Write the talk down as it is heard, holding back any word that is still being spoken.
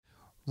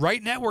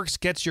Right Networks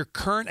gets your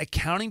current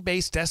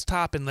accounting-based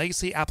desktop and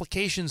legacy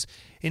applications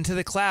into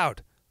the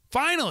cloud.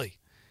 Finally,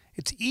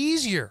 it's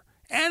easier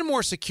and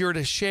more secure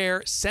to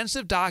share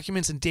sensitive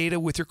documents and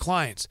data with your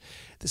clients.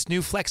 This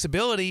new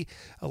flexibility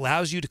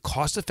allows you to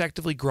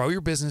cost-effectively grow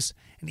your business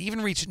and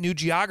even reach new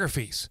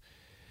geographies.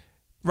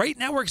 Right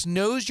Networks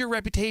knows your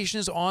reputation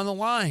is on the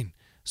line,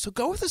 so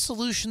go with a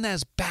solution that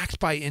is backed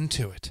by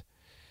Intuit.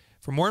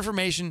 For more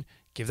information,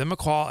 give them a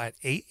call at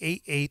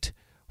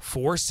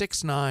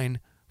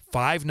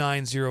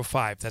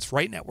 888-469-5905. That's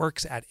Right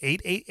Networks at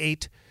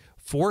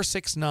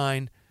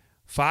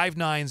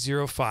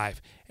 888-469-5905.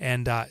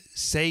 And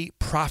say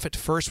profit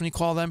first when you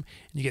call them,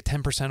 and you get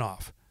 10%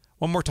 off.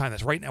 One more time,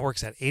 that's Right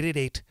Networks at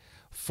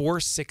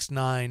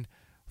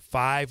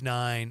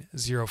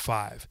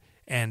 888-469-5905.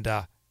 And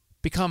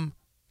become,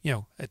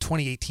 a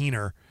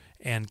 2018er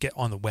and get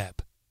on the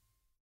web.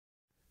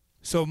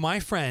 So my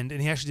friend,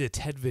 and he actually did a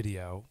TED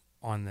video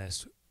on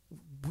this,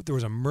 there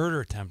was a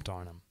murder attempt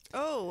on him.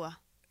 Oh.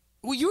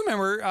 Well, you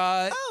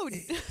remember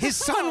his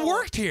son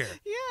worked here.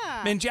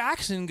 Yeah. And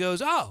Jackson goes,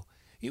 so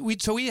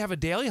we have a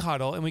daily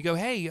huddle, and we go,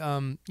 hey,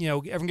 everyone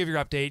give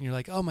your update. And you're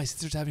like, oh, my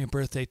sister's having a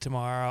birthday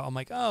tomorrow. I'm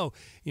like,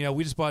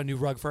 we just bought a new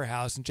rug for our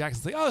house. And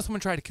Jackson's like, someone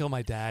tried to kill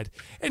my dad.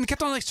 And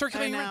kept on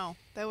circulating. I know.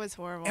 That was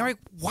horrible. And I'm like,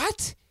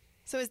 what?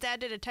 So his dad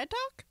did a TED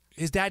Talk?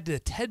 His dad did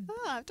a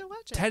I have to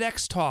watch it.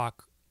 TEDx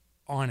talk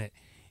on it.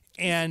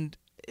 And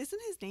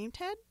isn't his name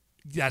Ted?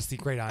 That's the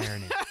great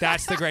irony.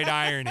 That's the great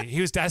irony.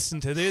 He was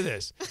destined to do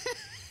this.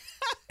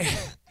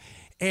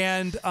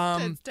 And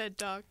Ted's TED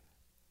Talk.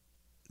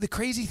 The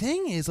crazy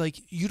thing is,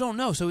 you don't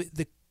know. So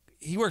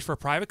he works for a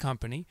private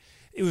company.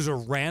 It was a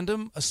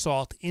random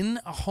assault in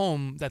a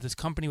home that this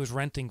company was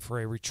renting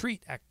for a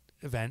retreat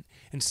event,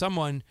 and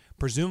someone,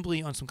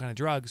 presumably on some kind of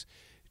drugs,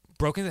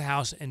 broke into the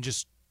house and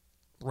just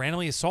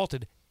randomly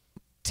assaulted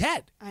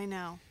Ted. I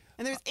know.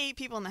 And there was 8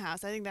 people in the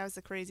house. I think that was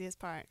the craziest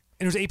part. And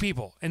there was 8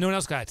 people, and no one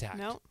else got attacked.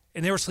 Nope.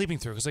 And they were sleeping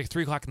through. It was like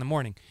 3 o'clock in the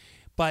morning.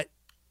 But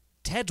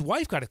Ted's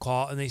wife got a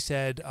call, and they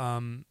said,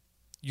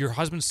 your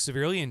husband's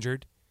severely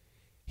injured.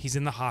 He's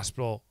in the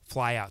hospital.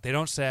 Fly out. They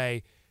don't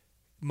say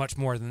much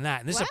more than that.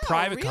 And this is a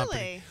private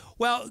company.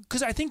 Well,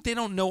 because I think they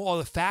don't know all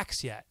the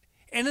facts yet.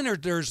 And then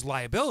there's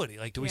liability.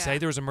 Do we say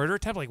there was a murder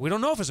attempt? We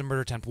don't know if it was a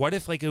murder attempt. What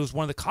if it was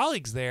one of the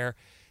colleagues there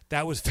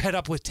that was fed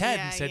up with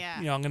Ted and said,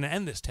 I'm going to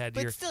end this, Ted.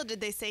 But still,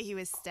 did they say he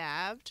was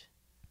stabbed?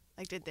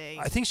 Did they?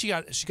 I think she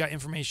got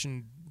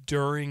information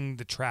during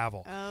the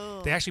travel.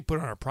 Oh. They actually put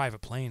her on a private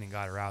plane and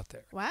got her out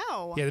there.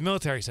 Wow. Yeah, the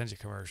military sends you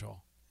a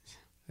commercial.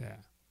 Yeah.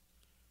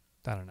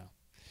 I don't know.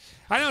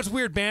 I know it's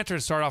weird banter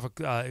to start off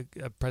a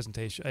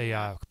presentation,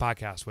 a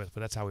podcast with, but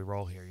that's how we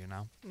roll here,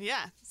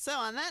 Yeah. So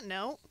on that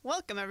note,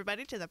 welcome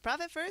everybody to the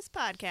Profit First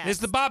podcast. It's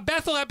the Bob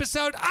Bethel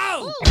episode.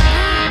 Oh!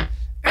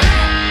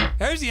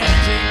 There's the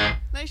energy.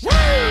 Nice shot.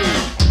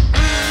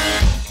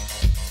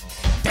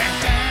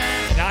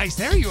 Nice.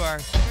 There you are.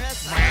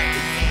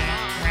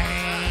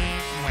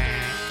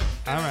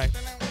 All right.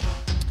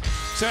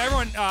 So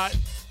everyone,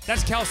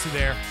 that's Kelsey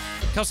there.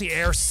 Kelsey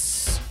Ayers.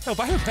 Oh,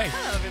 by the way.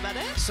 Hello, everybody.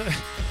 So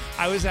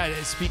I was at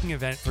a speaking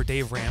event for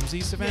Dave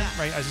Ramsey's event,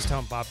 right? I was just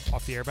telling Bob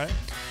off the air about it.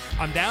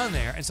 I'm down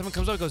there, and someone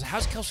comes up and goes,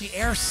 how's Kelsey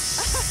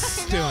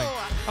Ayers doing?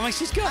 I'm like,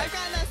 she's good. I've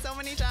gotten that so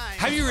many times.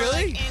 Have you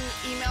really? In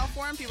email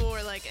form, people were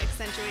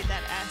accentuate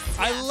that S.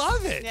 Yeah. I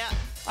love it. Yeah.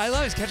 I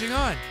love it. It's catching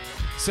on.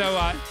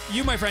 So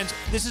you, my friends,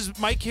 this is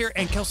Mike here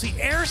and Kelsey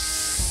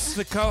Ayers,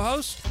 the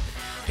co-host.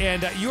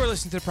 And you are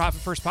listening to the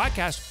Profit First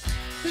podcast.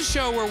 This is a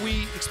show where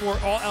we explore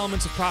all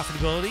elements of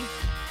profitability.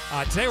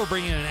 Today we're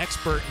bringing in an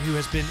expert who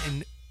has been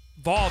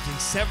involved in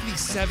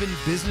 77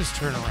 business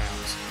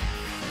turnarounds.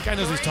 The guy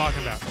knows what he's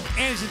talking about.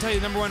 And he's going to tell you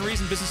the number one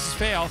reason businesses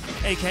fail,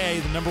 a.k.a.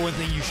 the number one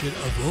thing you should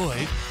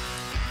avoid.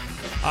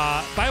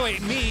 By the way,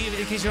 me, in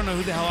case you don't know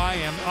who the hell I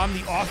am, I'm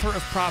the author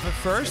of Profit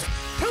First.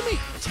 Tell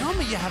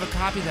me you have a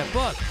copy of that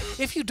book.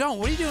 If you don't,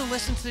 what are you doing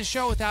listening to the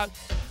show without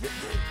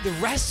the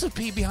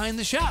recipe behind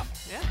the show?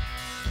 Yeah.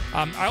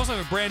 I also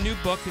have a brand new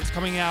book that's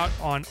coming out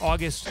on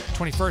August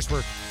 21st.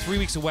 We're 3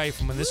 weeks away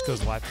from when this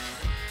goes live.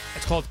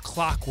 It's called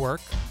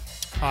Clockwork.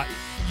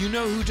 You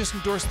know who just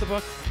endorsed the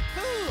book?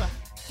 Who?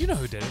 You know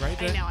who did it, right?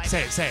 I know.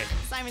 Say it.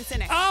 Simon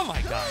Sinek. Oh,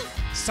 my God.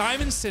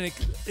 Simon Sinek,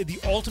 the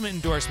ultimate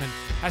endorsement.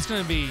 That's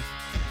going to be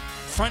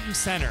front and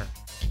center.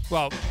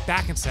 Well,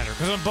 back and center,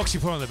 because on books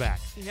you put on the back.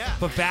 Yeah.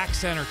 But back,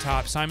 center,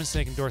 top. Simon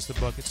Sinek endorsed the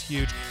book. It's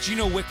huge.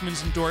 Gino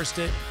Wickman's endorsed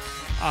it.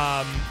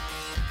 And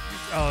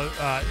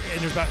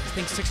there's about, I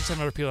think, 6 or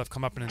 7 other people have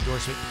come up and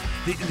endorsed it.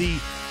 The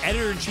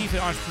editor-in-chief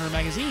at Entrepreneur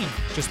Magazine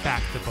just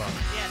backed the book.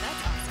 Yeah,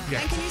 that's awesome.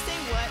 Yeah. And can you say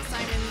what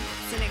Simon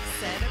Sinek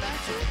said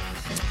about you?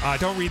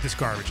 Don't read this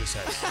garbage, it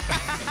says.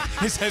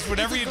 He says,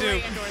 whatever you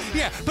do.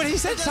 Yeah, but he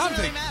said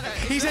something.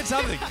 Really He said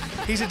something.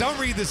 He said, don't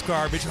read this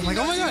garbage. I'm like,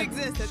 oh my God.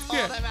 Exists. That's all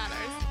that matters.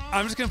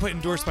 I'm just going to put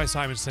endorsed by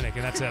Simon Sinek,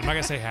 and that's it. I'm not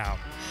going to say how.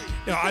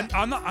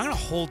 I'm going to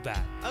hold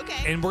that.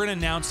 Okay. And we're going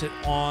to announce it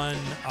on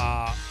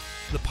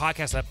the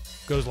podcast that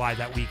goes live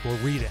that week. We'll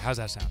read it. How's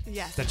that sound?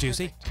 Yes. Is that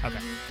juicy?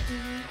 Perfect.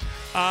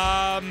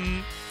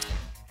 Okay.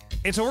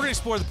 And so we're going to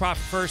explore the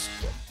Profit First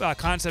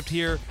concept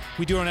here.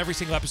 We do it on every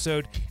single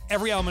episode,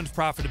 every element of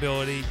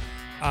profitability.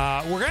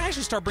 We're going to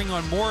actually start bringing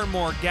on more and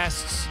more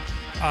guests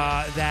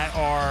that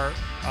are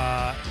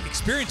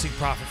experiencing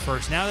Profit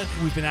First now that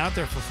we've been out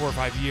there for 4 or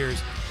 5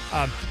 years.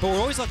 But we're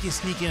always lucky to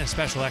sneak in a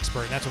special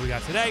expert, and that's what we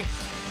got today.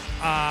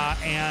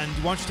 And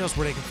why don't you tell us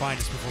where they can find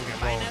us before we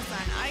get rolling? Find us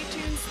on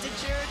iTunes,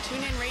 Stitcher,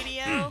 TuneIn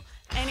Radio,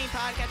 any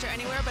podcatcher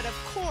anywhere, but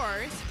of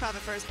course,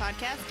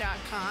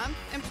 ProfitFirstPodcast.com.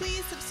 And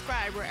please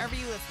subscribe wherever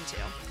you listen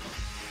to.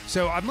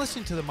 So I'm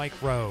listening to the Mike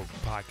Rowe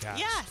podcast.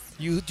 Yes.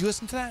 Do you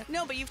listen to that?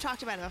 No, but you've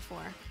talked about it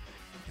before.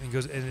 And he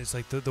goes, and it's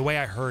like the way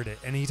I heard it.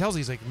 And he tells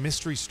these like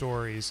mystery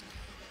stories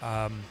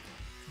that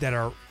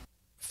are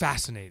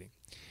fascinating.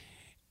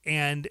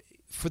 And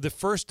for the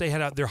first, they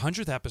had their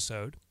 100th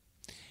episode,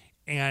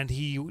 and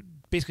he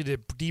basically did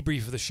a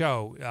debrief of the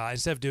show.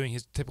 Instead of doing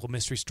his typical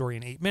mystery story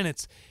in 8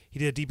 minutes, he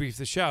did a debrief of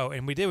the show,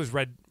 and we did was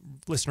read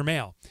listener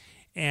mail.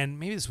 And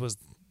maybe this was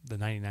the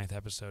 99th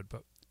episode,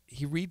 but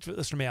he read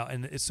listener mail,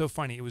 and it's so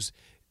funny. It was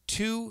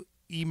 2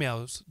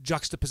 emails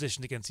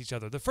juxtapositioned against each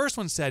other. The first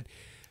one said,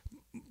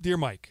 "Dear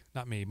Mike,"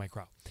 not me, Mike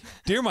Rowe.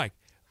 "Dear Mike,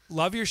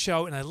 love your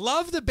show, and I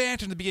love the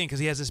banter in the beginning," because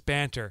he has this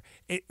banter.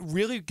 "It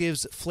really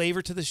gives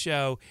flavor to the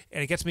show,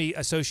 and it gets me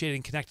associated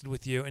and connected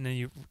with you," and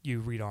then you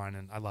read on,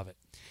 and I love it.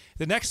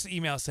 The next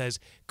email says,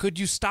 "Could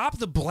you stop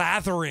the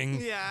blathering?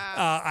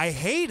 Yeah. I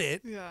hate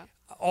it. Yeah.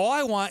 All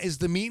I want is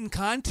the meat and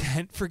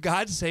content. For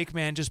God's sake,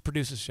 man, just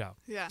produce a show."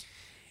 Yeah.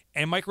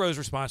 And Mike Rowe's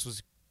response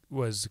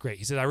was great.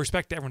 He said, "I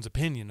respect everyone's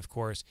opinion, of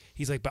course."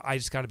 He's like, "But I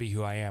just got to be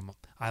who I am.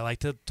 I like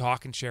to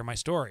talk and share my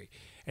story."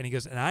 And he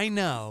goes, "And I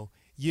know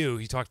you,"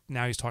 he's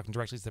talking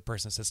directly to the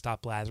person that says,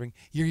 "Stop blathering.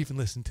 You're even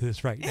listening to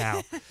this right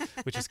now,"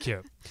 which is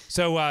cute.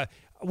 So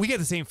we get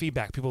the same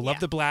feedback. People love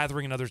the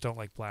blathering, and others don't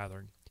like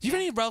blathering. Do you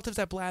have any relatives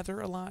that blather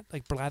a lot,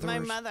 like blatherers? My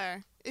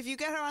mother. If you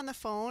get her on the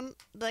phone,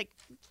 like,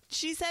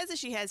 she says that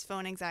she has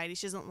phone anxiety.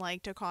 She doesn't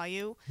like to call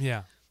you.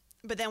 Yeah.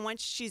 But then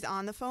once she's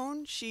on the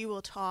phone, she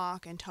will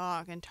talk and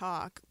talk and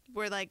talk.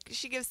 Where, like,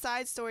 she gives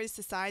side stories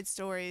to side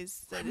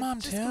stories that My mom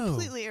is just too.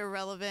 completely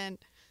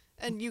irrelevant,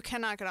 and you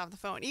cannot get off the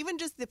phone. Even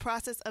just the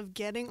process of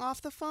getting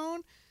off the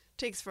phone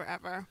takes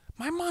forever.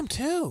 My mom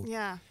too.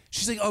 Yeah.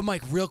 She's like, "Oh,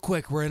 Mike, real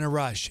quick, we're in a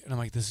rush," and I'm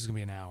like, "This is gonna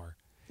be an hour."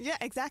 Yeah,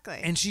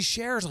 exactly. And she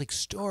shares like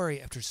story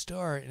after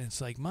story, and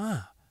it's like,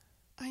 "Ma."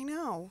 I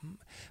know.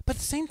 But at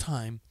the same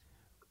time,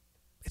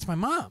 it's my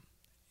mom,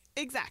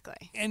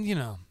 Exactly. and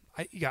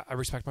I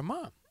respect my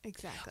mom.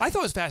 Exactly. I thought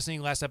it was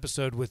fascinating last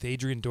episode with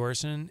Adrian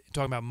Dorson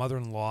talking about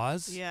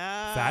mother-in-laws.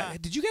 Yeah.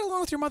 Did you get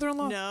along with your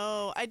mother-in-law?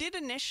 No, I did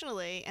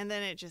initially, and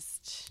then it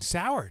just...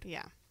 Soured.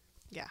 Yeah.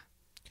 Yeah.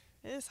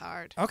 It is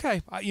hard.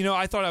 Okay.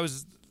 I thought I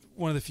was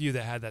one of the few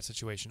that had that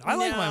situation. I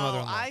like my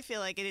mother-in-law. I feel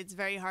like it's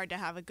very hard to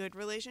have a good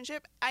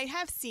relationship. I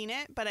have seen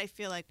it, but I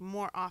feel like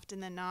more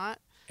often than not.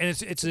 And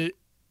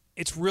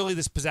it's really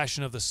this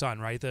possession of the son,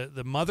 right?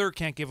 The mother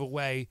can't give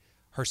away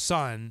her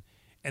son,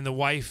 and the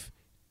wife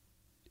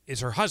is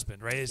her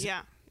husband, right?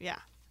 Yeah.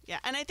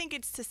 And I think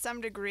it's to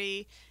some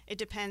degree, it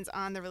depends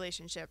on the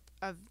relationship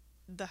of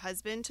the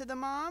husband to the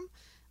mom.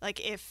 Like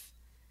if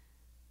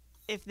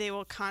they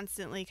will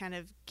constantly kind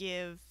of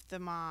give the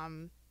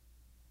mom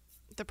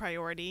the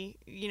priority,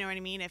 you know what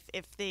I mean?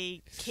 If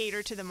they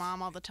cater to the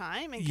mom all the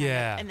time and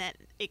and that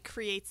it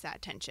creates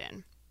that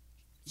tension.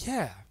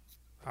 Yeah.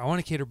 I want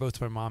to cater both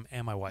to my mom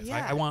and my wife.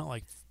 Yeah. I want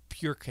like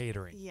pure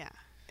catering. Yeah.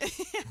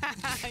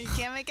 You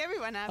can't make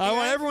everyone happy. I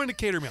want everyone to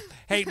cater meal.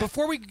 Hey,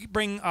 before we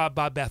bring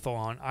Bob Bethel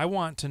on, I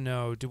want to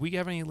know, do we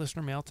have any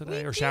listener mail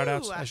today? Or shout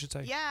outs, I should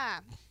say? Yeah.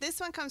 This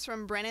one comes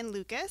from Brennan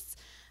Lucas.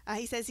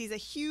 He says he's a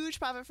huge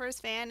Profit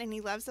First fan and he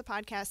loves the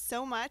podcast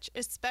so much,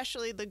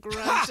 especially the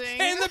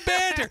grunting. And the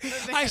banter.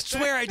 I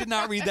swear I did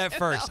not read that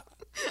first.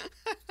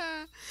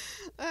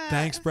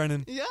 Thanks,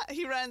 Brennan. Yeah,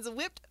 he runs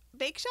Whipped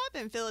Bake Shop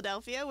in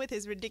Philadelphia with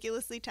his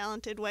ridiculously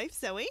talented wife,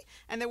 Zoe,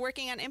 and they're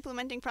working on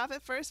implementing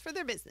Profit First for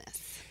their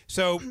business.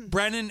 So,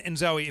 Brennan and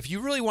Zoe, if you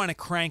really want to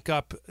crank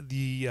up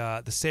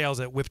the sales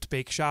at Whipped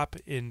Bake Shop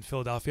in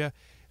Philadelphia,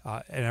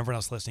 and everyone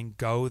else listening,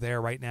 go there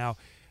right now.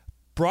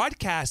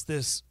 Broadcast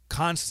this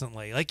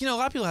constantly. Like, a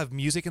lot of people have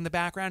music in the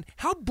background.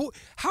 How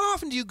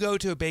often do you go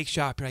to a bake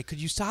shop? You're like,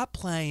 could you stop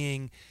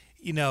playing,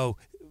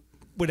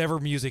 whatever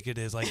music it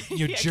is, like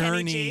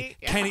Journey,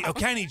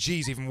 Kenny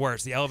G's even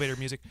worse. The elevator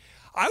music.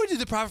 I would do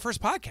the Profit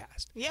First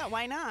podcast. Yeah,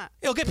 why not?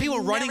 It'll get people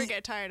running. Never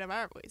get tired of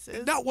our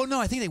voices. No,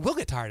 I think they will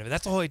get tired of it.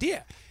 That's the whole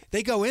idea.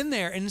 They go in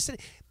there and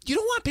instead, you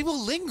don't want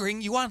people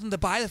lingering. You want them to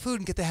buy the food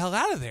and get the hell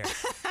out of there.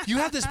 You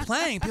have this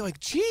playing. People are like,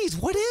 geez,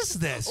 what is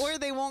this? Or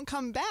they won't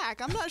come back.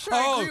 I'm not sure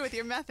I agree with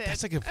your method.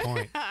 That's a good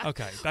point.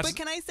 Okay. But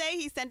can I say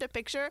he sent a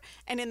picture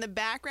and in the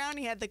background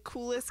he had the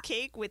coolest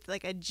cake with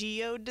like a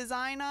geode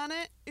design on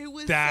it. It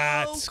was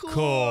so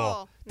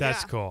cool.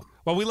 That's cool.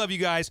 Well, we love you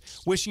guys.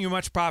 Wishing you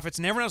much profits.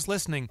 And everyone else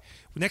listening,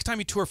 next time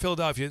you tour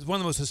Philadelphia, it's one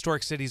of the most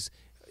historic cities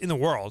in the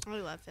world. We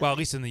love Philly. Well, at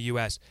least in the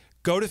U.S.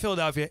 Go to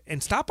Philadelphia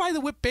and stop by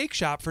the Whipped Bake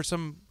Shop for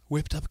some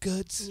whipped up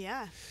goods.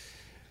 Yeah.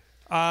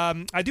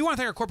 I do want to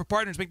thank our corporate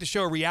partners, make the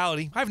show a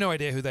reality. I have no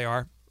idea who they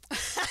are.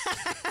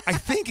 I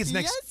think it's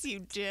next. Yes, you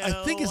do.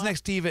 I think it's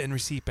Nextiva and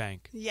Receipt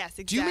Bank. Yes,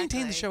 exactly. Do you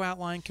maintain the show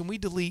outline? Can we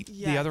delete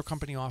the other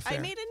company off there?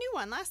 I made a new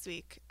one last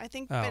week. I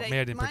think,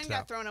 maybe mine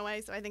got thrown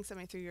away, so I think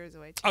somebody threw yours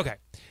away too. Okay,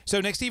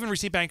 so Nextiva and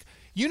Receipt Bank,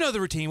 you know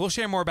the routine. We'll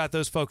share more about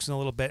those folks in a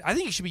little bit. I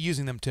think you should be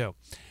using them too.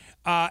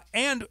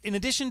 And in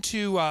addition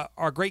to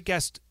our great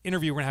guest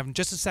interview we're going to have in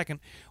just a second,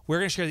 we're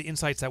going to share the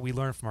insights that we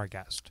learned from our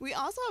guest. We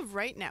also have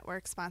Right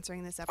Network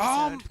sponsoring this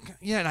episode.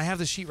 Yeah, and I have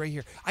the sheet right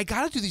here. I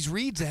got to do these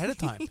reads ahead of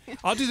time.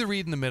 I'll do the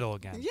read in the middle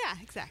again. Yeah,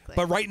 exactly.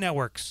 But Right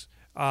Networks,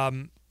 you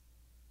can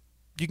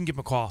give them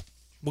a call.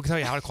 We'll tell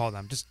you how to call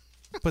them. Just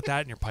put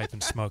that in your pipe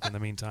and smoke in the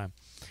meantime.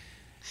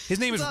 His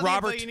name is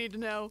Robert. You need to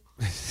know.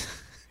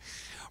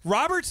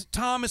 Robert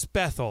Thomas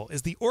Bethel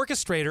is the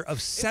orchestrator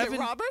of seven. Is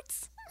it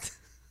Roberts?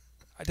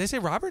 Did I say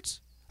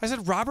Roberts? I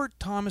said Robert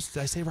Thomas.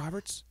 Did I say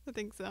Roberts? I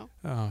think so.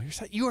 Oh,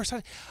 you are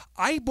so.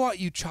 I bought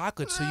you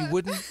chocolate so you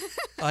wouldn't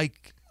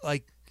like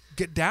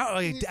get down,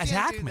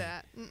 attack me.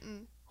 That.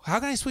 How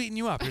can I sweeten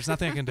you up? There's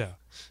nothing I can do.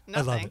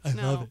 Nothing. I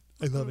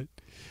love it.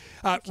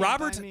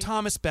 Robert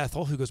Thomas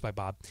Bethel, who goes by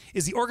Bob,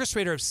 is the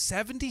orchestrator of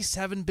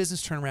 77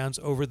 business turnarounds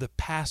over the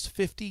past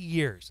 50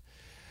 years.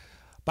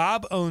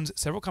 Bob owns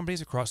several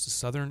companies across the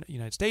southern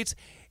United States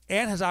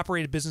and has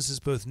operated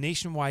businesses both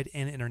nationwide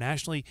and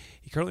internationally.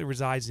 He currently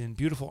resides in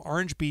beautiful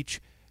Orange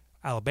Beach,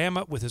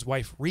 Alabama, with his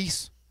wife,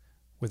 Reese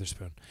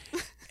Witherspoon.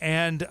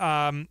 And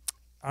I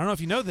don't know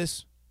if you know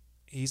this,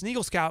 he's an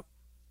Eagle Scout.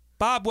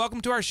 Bob,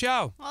 welcome to our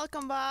show.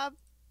 Welcome, Bob.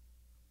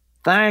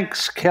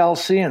 Thanks,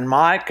 Kelsey and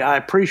Mike. I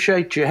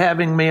appreciate you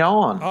having me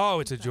on. Oh,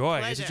 it's a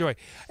joy. Pleasure. It's a joy.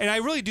 And I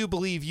really do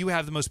believe you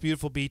have the most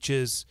beautiful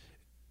beaches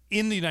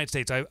in the United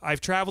States.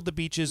 I've traveled the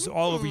beaches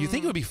all over. You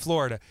think it would be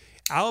Florida.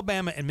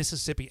 Alabama and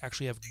Mississippi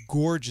actually have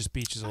gorgeous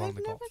beaches along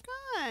the Gulf.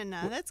 I've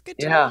never gone. That's good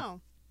to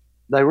know.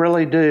 They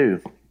really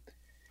do.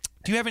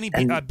 Do you have any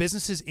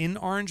businesses in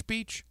Orange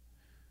Beach?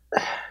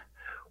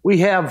 We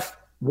have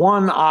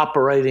one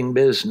operating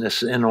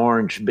business in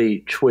Orange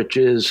Beach, which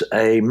is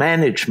a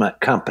management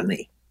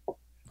company.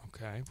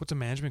 Okay. What's a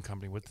management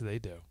company? What do they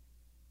do?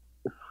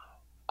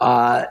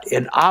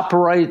 It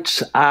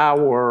operates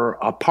our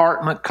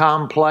apartment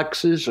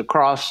complexes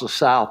across the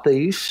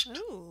Southeast.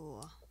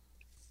 Ooh.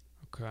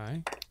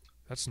 Okay.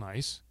 That's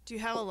nice. Do you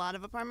have a lot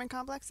of apartment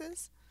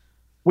complexes?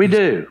 We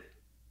do.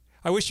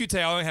 I wish you'd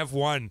say I only have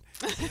one.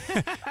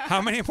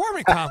 How many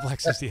apartment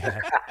complexes do you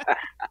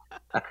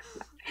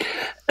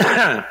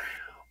have?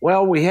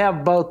 Well, we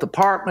have both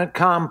apartment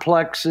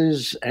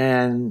complexes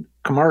and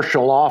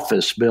commercial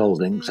office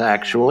buildings,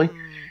 actually.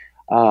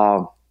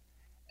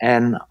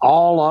 And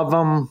all of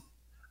them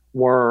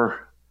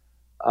were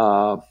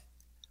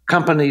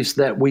companies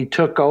that we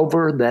took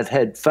over that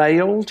had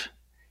failed.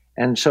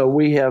 And so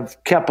we have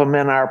kept them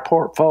in our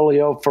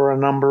portfolio for a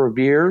number of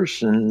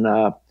years, and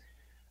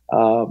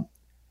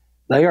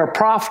they are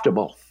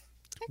profitable.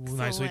 Excellent.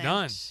 Nicely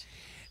done.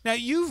 Now,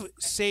 you've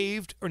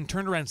saved and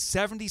turned around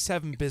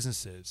 77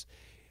 businesses.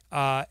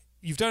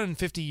 You've done it in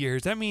 50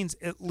 years. That means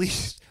at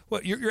least,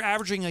 you're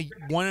averaging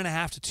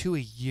 1.5 to 2 a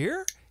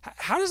year?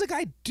 How does a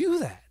guy do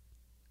that?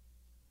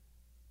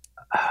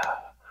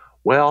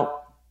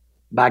 Well,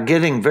 by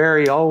getting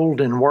very old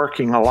and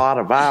working a lot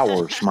of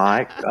hours,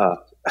 Mike.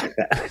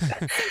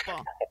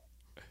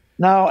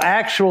 No,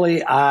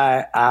 actually,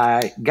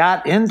 I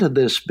got into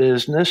this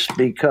business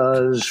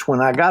because when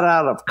I got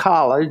out of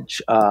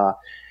college,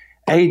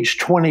 age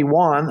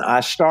 21,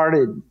 I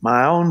started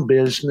my own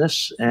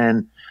business.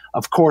 And,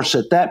 of course,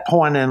 at that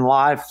point in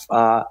life,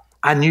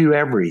 I knew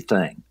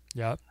everything.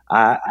 Yep.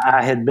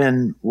 I had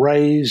been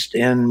raised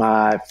in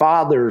my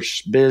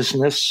father's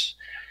business.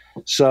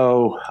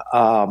 So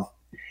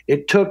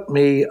it took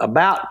me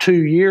about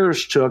 2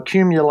 years to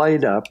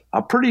accumulate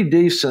a pretty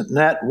decent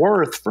net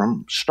worth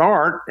from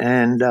start.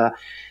 And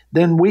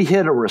then we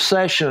hit a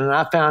recession, and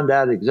I found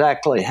out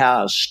exactly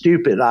how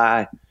stupid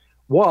I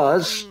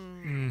was.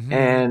 Mm-hmm.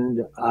 And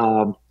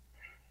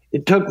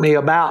it took me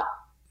about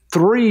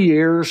 3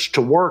 years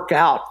to work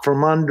out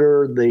from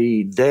under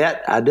the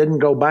debt. I didn't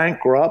go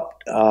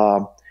bankrupt,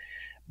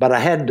 but I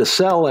had to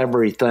sell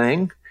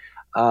everything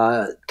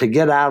to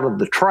get out of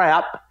the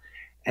trap.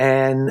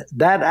 And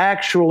that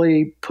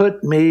actually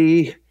put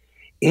me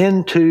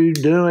into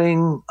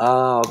doing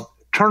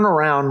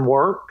turnaround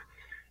work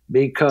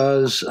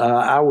because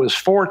I was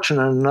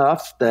fortunate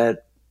enough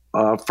that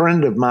a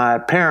friend of my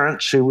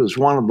parents, who was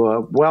one of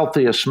the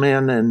wealthiest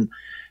men in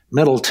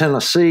Middle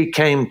Tennessee,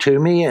 came to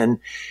me, and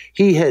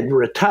he had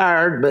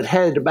retired but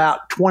had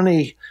about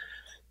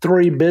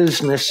 23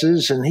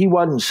 businesses, and he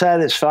wasn't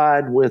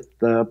satisfied with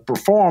the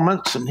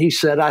performance. And he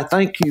said, "I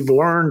think you've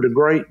learned a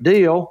great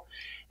deal,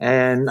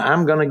 and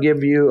I'm going to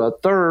give you a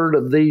third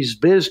of these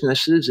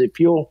businesses if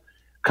you'll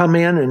come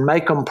in and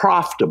make them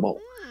profitable."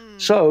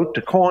 So,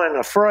 to coin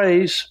a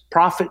phrase,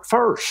 profit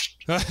first.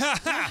 But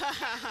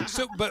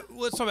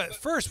let's talk about it.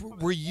 First.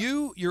 Were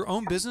you your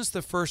own business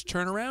the first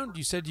turnaround?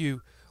 You said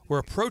you were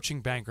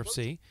approaching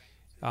bankruptcy,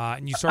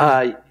 and you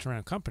started turning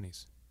around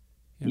companies.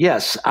 Yeah.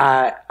 Yes,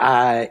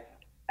 I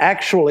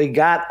actually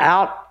got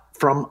out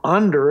from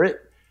under it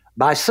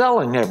by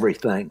selling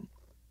everything.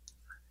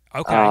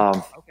 Okay.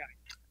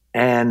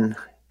 And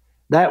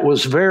that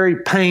was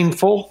very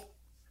painful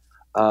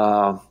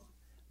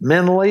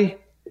mentally.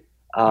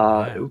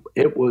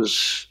 It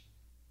was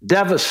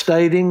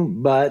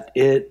devastating, but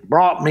it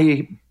brought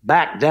me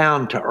back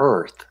down to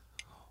earth.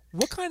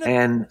 What kind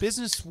of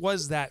business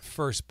was that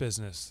first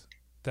business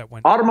that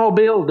went?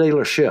 Automobile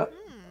dealership.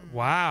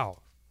 Wow.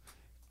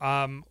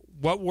 When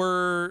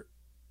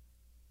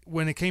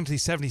it came to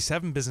these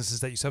 77 businesses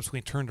that you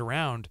subsequently turned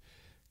around,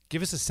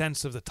 give us a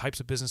sense of the types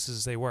of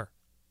businesses they were.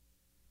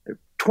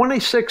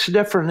 26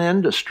 different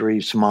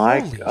industries,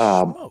 Mike.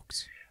 Holy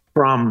smokes.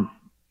 From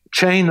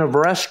chain of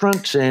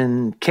restaurants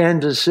in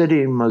Kansas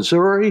City,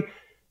 Missouri,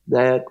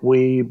 that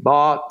we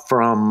bought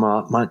from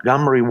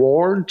Montgomery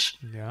Wards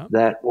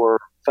that were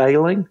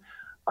failing.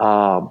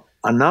 A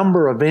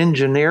number of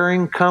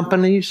engineering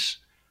companies,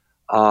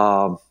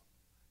 automobile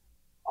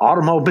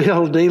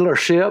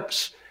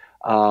dealerships,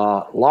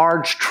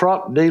 large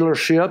truck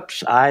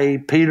dealerships, i.e.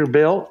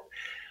 Peterbilt,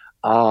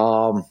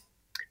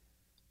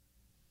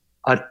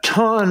 a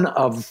ton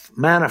of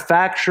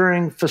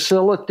manufacturing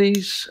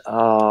facilities,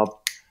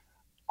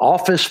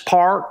 office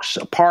parks,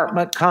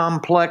 apartment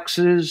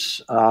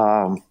complexes,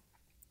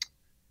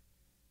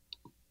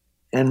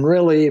 and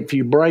really, if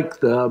you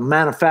break the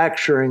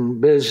manufacturing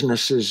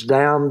businesses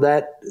down,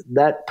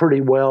 that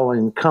pretty well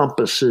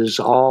encompasses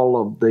all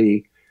of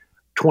the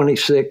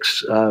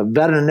 26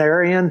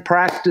 veterinarian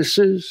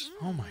practices.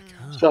 Oh my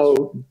God!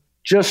 So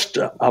just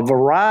a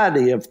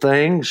variety of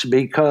things,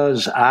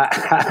 because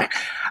I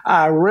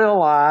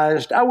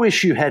realized, I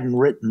wish you hadn't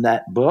written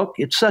that book.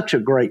 It's such a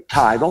great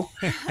title.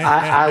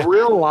 I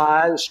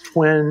realized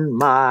when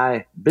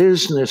my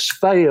business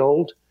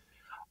failed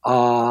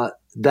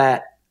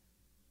that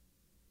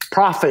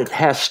profit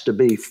has to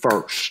be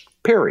first,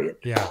 period.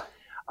 Yeah.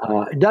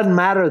 It doesn't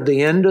matter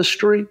the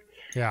industry.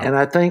 Yeah. And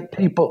I think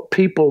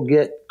people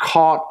get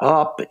caught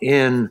up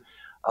in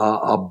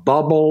a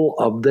bubble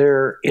of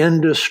their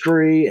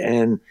industry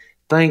and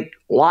think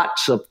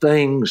lots of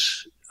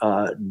things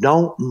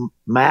don't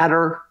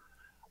matter.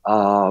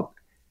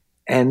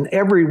 And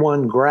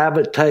everyone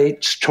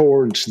gravitates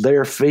towards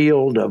their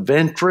field of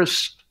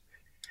interest.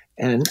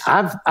 And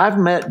I've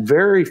met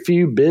very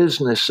few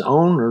business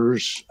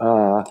owners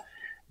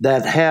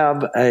that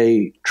have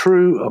a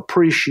true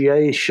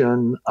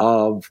appreciation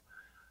of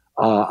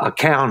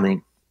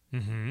accounting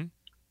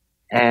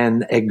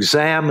and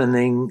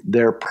examining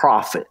their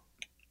profit.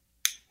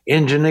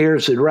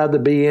 Engineers would rather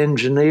be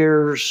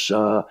engineers.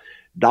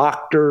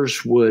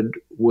 Doctors would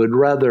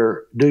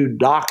rather do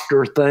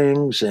doctor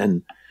things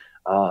and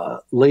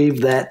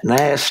leave that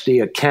nasty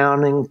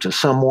accounting to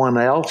someone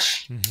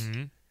else.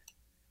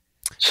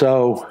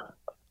 So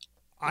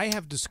I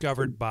have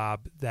discovered,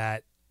 Bob,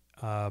 that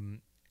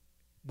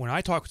when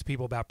I talk to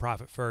people about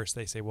profit first,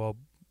 they say, well,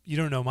 you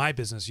don't know my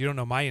business. You don't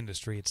know my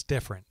industry. It's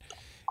different.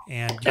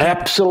 And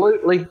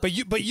absolutely. But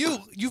you've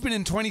been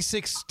in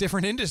 26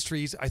 different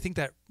industries. I think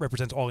that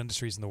represents all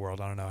industries in the world.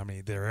 I don't know how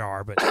many there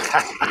are, but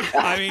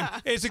I mean,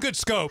 it's a good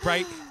scope,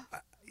 right?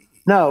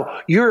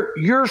 No,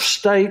 your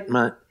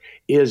statement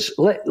is,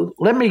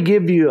 let me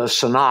give you a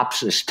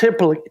synopsis.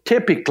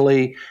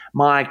 Typically,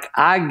 Mike,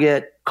 I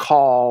get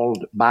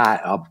called by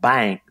a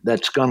bank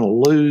that's going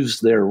to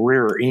lose their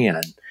rear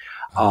end.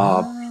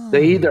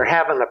 They either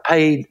haven't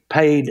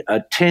paid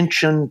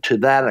attention to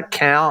that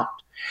account,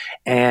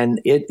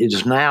 and it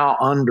is now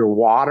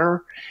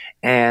underwater,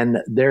 and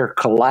their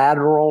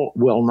collateral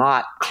will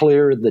not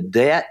clear the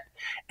debt,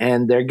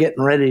 and they're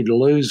getting ready to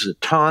lose a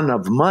ton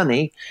of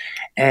money.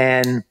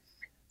 And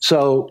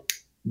so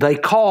they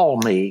call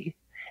me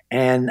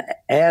and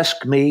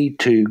ask me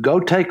to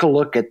go take a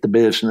look at the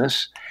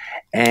business.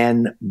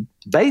 And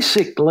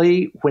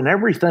basically, when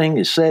everything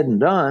is said and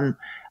done,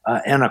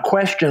 and a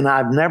question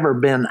I've never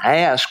been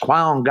asked,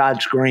 why on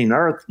God's green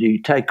earth do you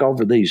take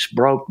over these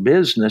broke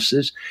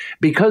businesses?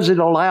 Because it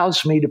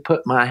allows me to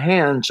put my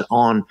hands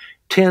on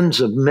tens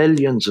of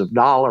millions of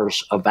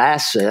dollars of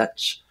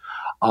assets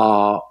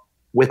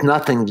with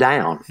nothing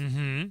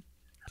down.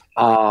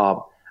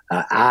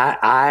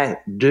 I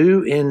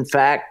do, in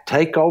fact,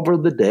 take over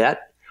the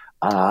debt.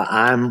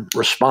 I'm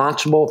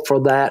responsible for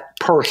that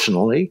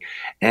personally.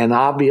 And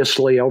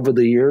obviously, over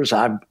the years,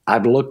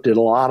 I've looked at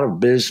a lot of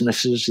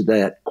businesses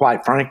that,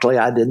 quite frankly,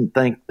 I didn't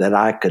think that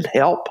I could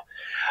help.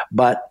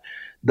 But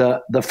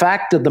the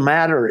fact of the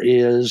matter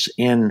is,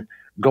 in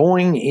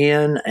going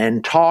in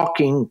and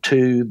talking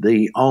to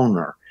the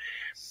owner,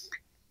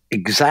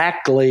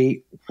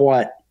 exactly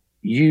what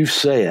you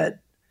said.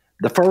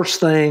 The first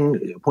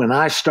thing, when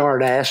I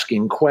start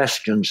asking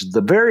questions,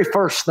 the very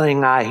first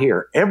thing I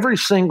hear every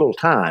single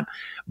time,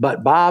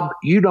 but Bob,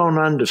 you don't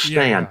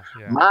understand.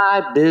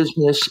 My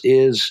business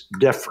is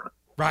different.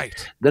 Right.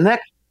 The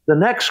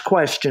next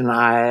question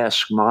I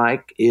ask,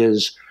 Mike,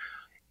 is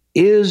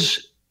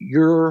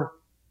your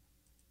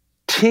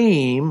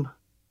team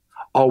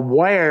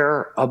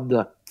aware of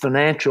the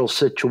financial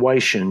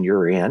situation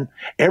you're in?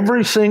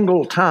 Every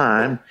single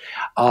time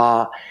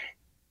I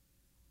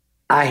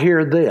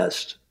hear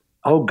this.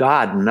 Oh,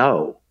 God,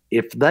 no.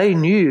 If they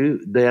knew,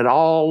 they'd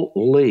all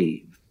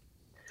leave.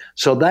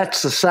 So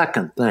that's the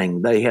second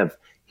thing. They have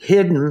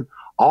hidden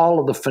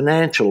all of the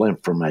financial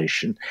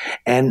information.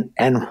 And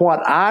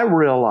what I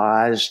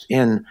realized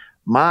in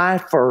my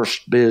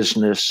first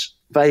business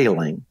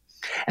failing,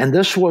 and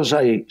this was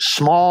a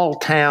small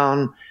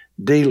town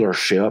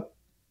dealership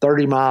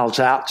 30 miles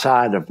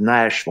outside of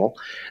Nashville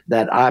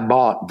that I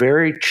bought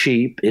very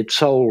cheap. It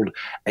sold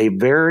a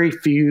very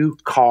few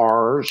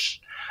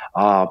cars.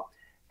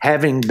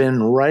 Having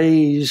been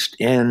raised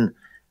in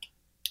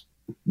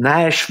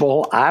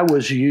Nashville, I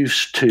was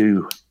used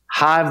to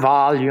high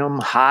volume,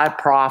 high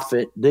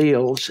profit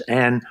deals.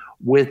 And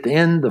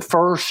within the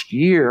first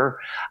year,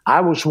 I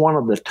was one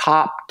of the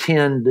top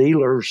 10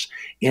 dealers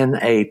in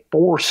a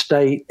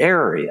 4-state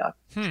area.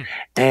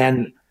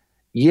 And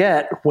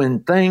yet, when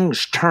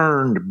things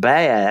turned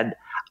bad,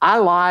 I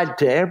lied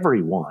to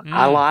everyone.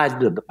 I lied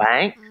to the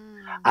bank.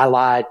 I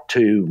lied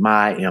to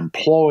my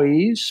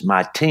employees,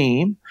 my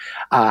team.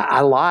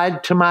 I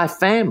lied to my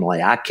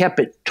family. I kept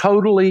it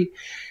totally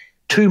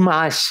to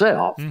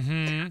myself.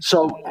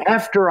 So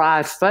after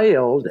I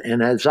failed,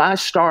 and as I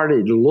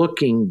started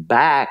looking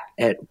back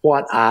at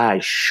what I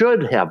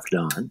should have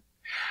done,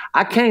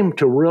 I came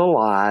to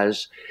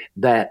realize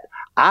that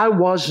I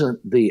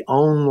wasn't the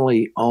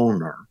only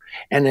owner.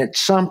 And it's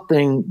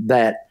something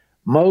that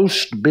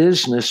most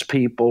business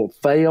people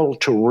fail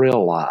to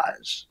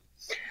realize.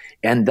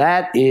 And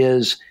that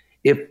is,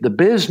 if the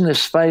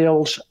business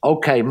fails,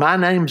 okay, my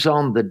name's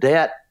on the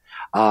debt.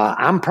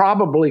 I'm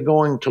probably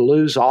going to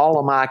lose all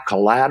of my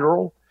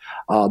collateral.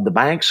 The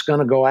bank's going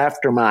to go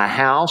after my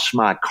house,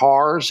 my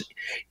cars,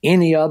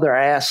 any other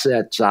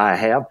assets I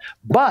have.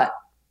 But,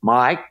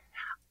 Mike,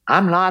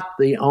 I'm not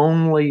the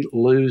only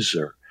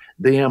loser.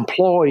 The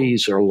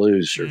employees are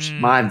losers.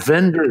 My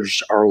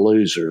vendors are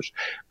losers.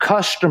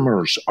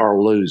 Customers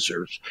are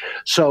losers.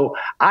 So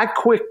I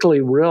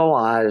quickly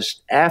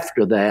realized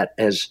after that,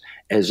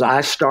 as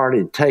I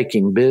started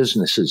taking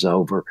businesses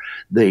over,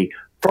 the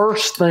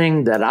first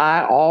thing that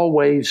I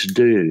always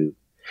do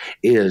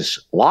is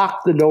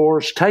lock the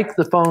doors, take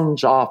the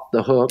phones off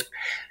the hook,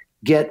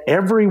 get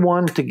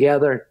everyone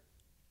together,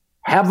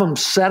 have them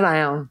sit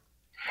down,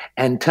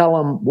 and tell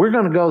them we're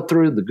going to go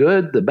through the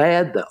good, the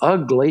bad, the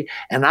ugly,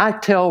 and I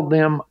tell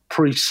them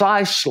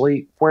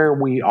precisely where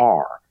we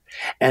are.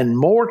 And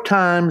more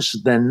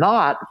times than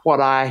not, what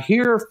I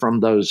hear from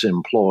those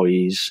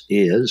employees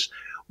is,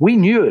 we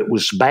knew it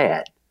was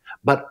bad,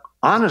 but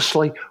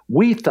honestly,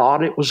 we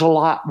thought it was a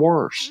lot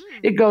worse.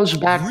 It goes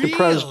back to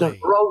President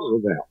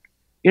Roosevelt.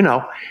 You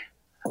know,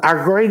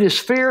 our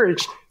greatest fear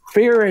is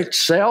fear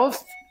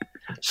itself.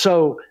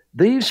 So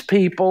these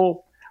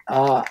people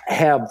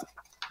have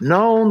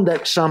known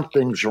that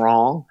something's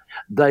wrong.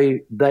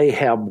 They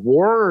have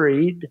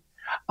worried,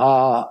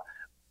 but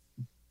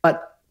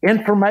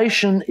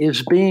information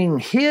is being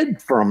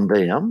hid from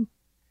them.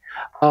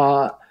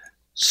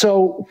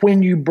 So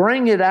when you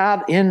bring it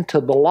out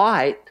into the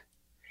light,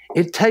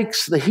 it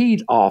takes the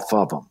heat off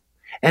of them,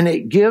 and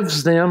it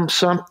gives them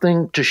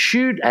something to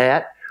shoot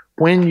at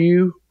when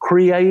you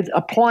create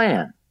a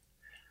plan.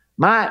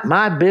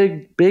 My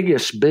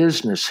biggest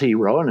business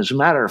hero, and as a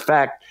matter of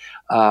fact,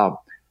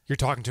 you're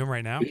talking to him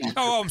right now?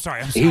 I'm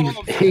sorry.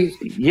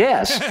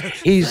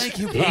 Yes,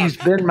 he's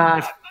been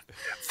my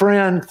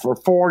friend for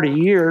 40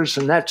 years,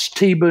 and that's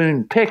T.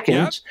 Boone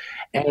Pickens.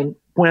 Yep. And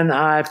when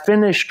I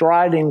finished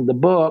writing the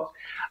book,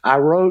 I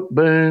wrote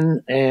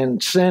Boone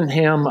and sent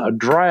him a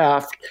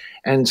draft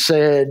and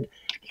said,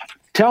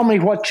 tell me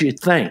what you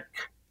think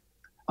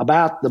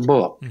about the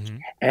book.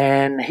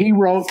 And he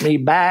wrote me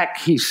back.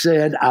 He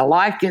said, I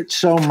like it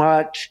so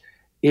much.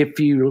 If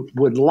you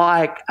would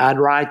like, I'd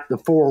write the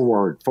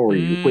foreword for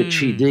you, which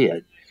he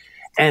did.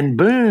 And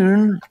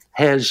Boone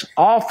has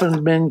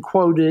often been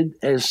quoted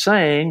as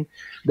saying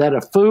that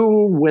a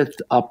fool with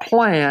a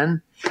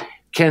plan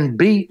can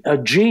beat a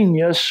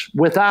genius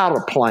without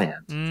a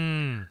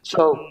plan.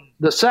 So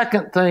the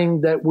second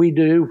thing that we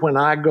do when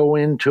I go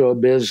into a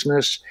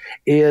business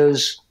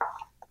is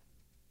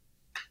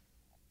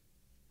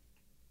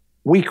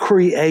we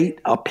create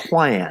a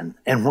plan.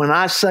 And when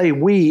I say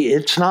we,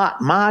 it's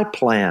not my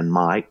plan,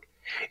 Mike.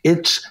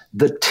 It's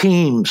the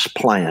team's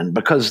plan,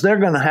 because they're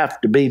going to have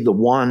to be the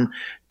one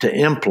to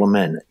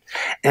implement it.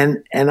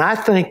 And I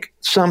think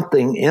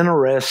something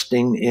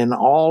interesting in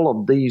all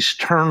of these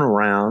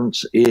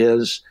turnarounds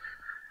is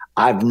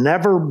I've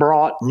never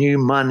brought new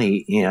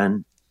money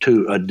in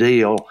to a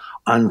deal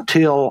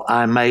until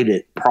I made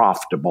it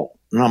profitable,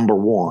 number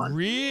one.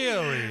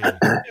 Really?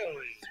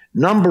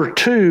 Number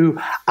two,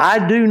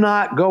 I do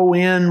not go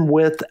in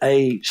with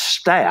a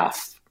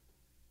staff.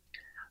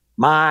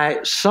 My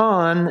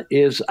son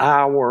is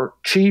our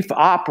chief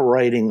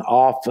operating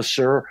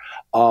officer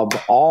of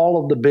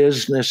all of the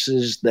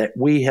businesses that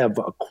we have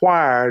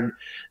acquired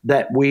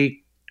that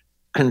we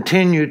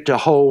continue to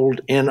hold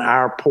in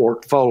our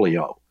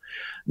portfolio.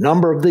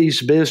 Number of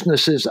these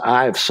businesses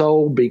I've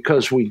sold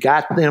because we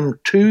got them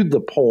to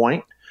the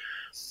point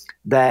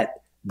that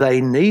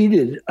they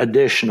needed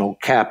additional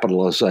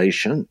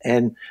capitalization,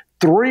 and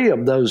 3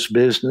 of those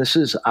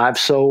businesses I've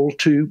sold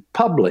to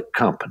public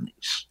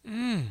companies.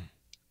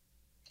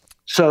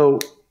 So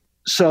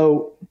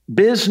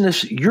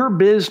your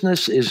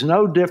business is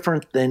no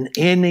different than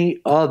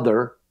any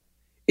other.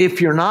 If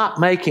you're not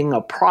making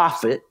a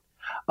profit,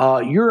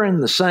 you're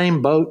in the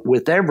same boat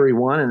with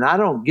everyone, and I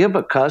don't give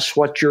a cuss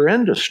what your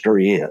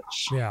industry is.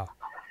 Yeah.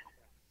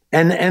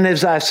 And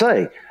as I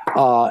say,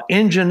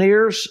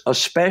 engineers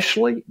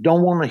especially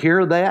don't want to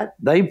hear that.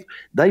 They've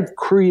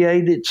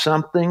created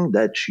something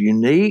that's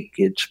unique.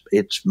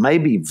 It's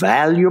maybe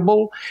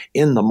valuable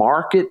in the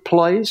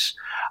marketplace,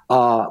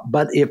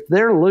 but if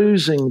they're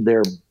losing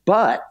their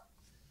butt,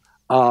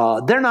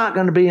 they're not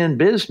going to be in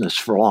business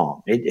for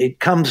long. It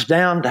comes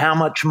down to how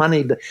much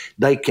money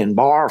they can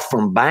borrow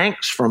from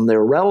banks, from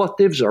their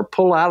relatives, or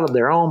pull out of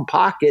their own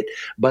pocket.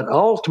 But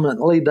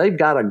ultimately, they've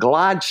got a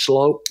glide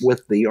slope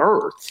with the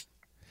earth.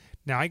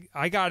 Now,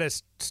 I got to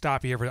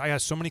stop you here. I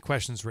got so many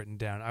questions written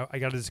down. I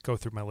got to just go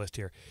through my list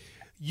here.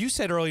 You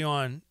said early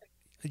on,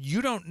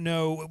 you don't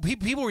know.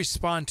 People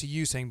respond to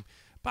you saying,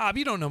 Bob,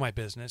 you don't know my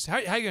business. How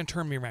are you going to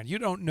turn me around? You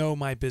don't know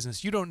my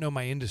business. You don't know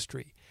my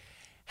industry.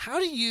 How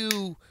do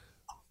you...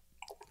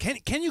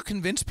 Can you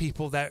convince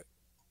people that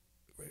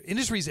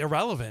industry is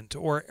irrelevant,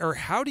 or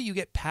how do you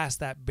get past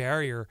that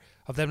barrier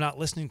of them not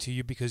listening to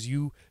you because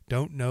you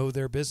don't know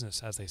their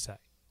business, as they say?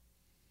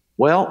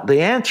 Well,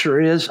 the answer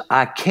is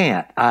I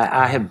can't.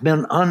 I have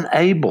been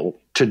unable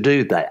to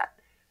do that.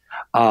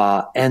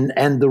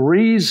 And the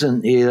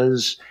reason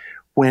is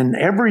when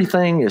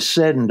everything is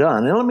said and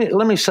done, and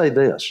let me say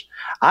this.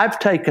 I've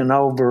taken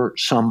over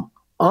some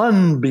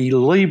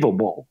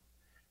unbelievable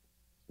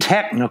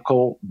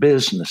technical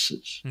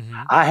businesses.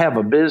 Mm-hmm. I have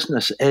a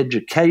business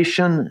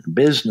education,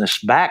 business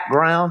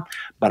background,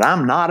 but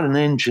I'm not an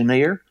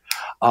engineer.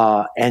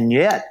 And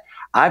yet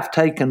I've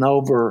taken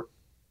over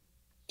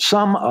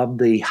some of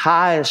the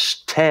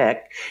highest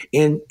tech,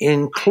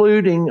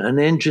 including an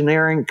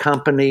engineering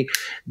company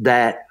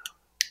that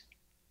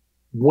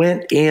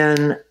went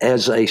in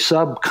as a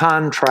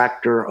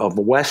subcontractor of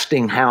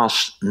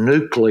Westinghouse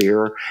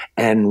Nuclear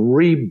and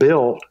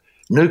rebuilt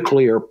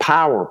nuclear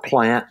power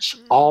plants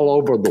all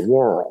over the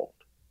world.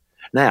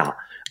 Now,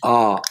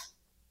 what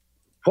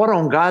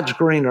on God's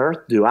green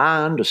earth do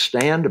I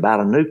understand about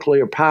a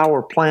nuclear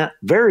power plant?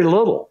 Very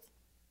little.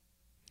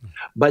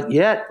 But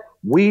yet,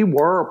 we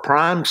were a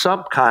prime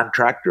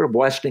subcontractor of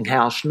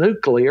Westinghouse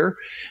Nuclear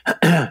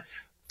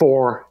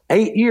for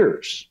 8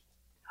 years.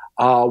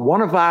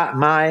 One of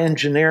my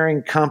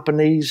engineering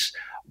companies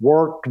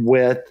worked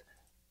with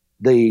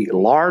the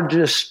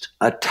largest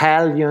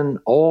Italian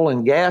oil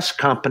and gas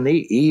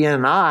company,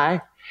 Eni,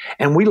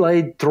 and we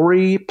laid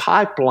 3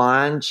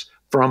 pipelines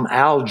from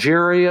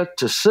Algeria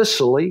to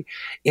Sicily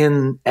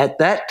in, at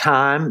that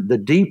time, the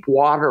deep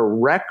water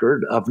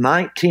record of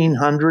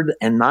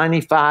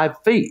 1,995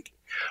 feet.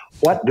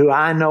 What do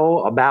I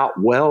know about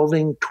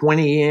welding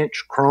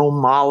 20-inch chrome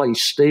moly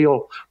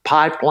steel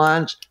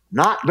pipelines?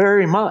 Not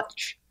very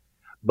much,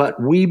 but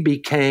we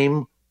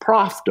became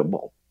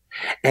profitable.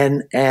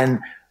 And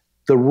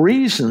the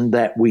reason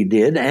that we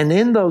did, and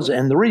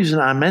the reason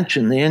I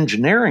mentioned the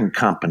engineering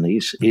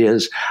companies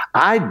is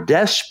I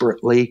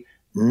desperately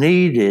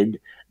needed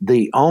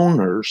the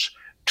owners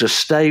to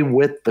stay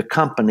with the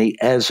company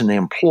as an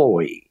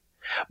employee.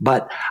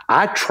 But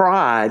I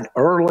tried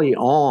early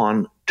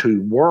on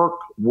to work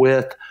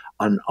with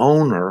an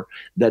owner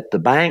that the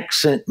bank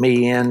sent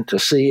me in to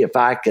see if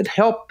I could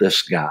help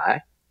this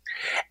guy.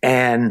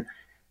 And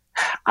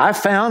I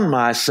found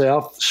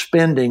myself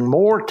spending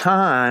more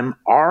time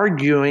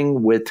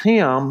arguing with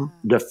him,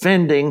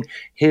 defending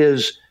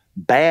his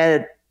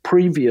bad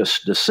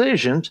previous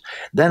decisions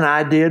than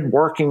I did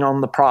working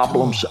on the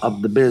problems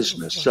of the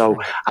business. So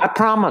I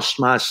promised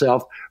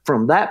myself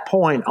from that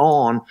point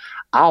on,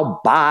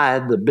 I'll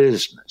buy the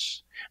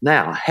business.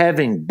 Now,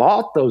 having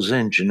bought those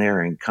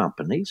engineering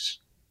companies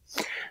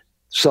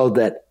so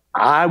that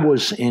I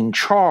was in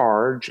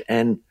charge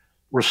and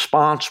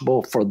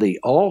responsible for the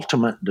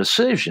ultimate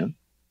decision,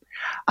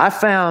 I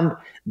found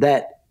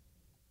that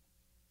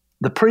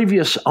the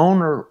previous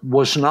owner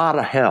was not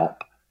a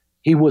help.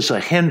 He was a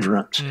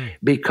hindrance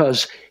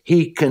because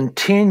he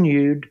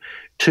continued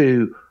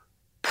to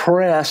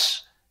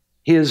press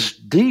his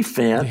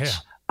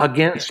defense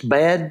against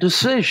bad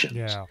decisions.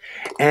 Yeah.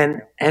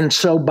 And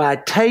so by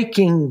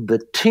taking the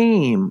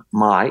team,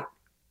 Mike,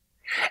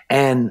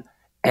 and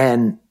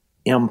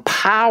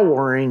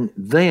empowering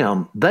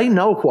them, they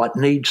know what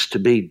needs to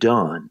be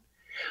done.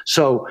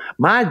 So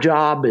my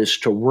job is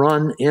to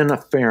run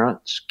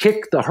interference,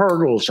 kick the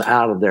hurdles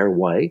out of their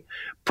way,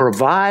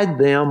 provide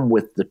them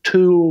with the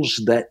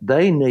tools that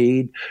they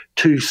need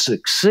to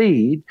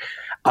succeed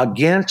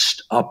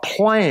against a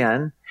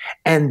plan.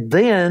 And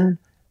then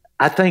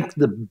I think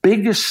the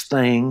biggest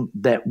thing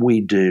that we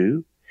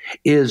do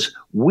is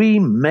we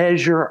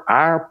measure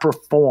our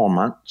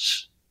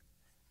performance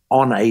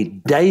on a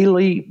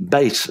daily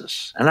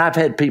basis. And I've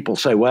had people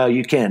say, well,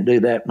 you can't do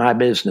that. My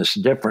business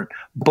is different.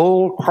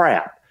 Bull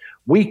crap.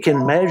 We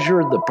can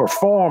measure the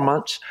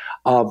performance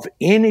of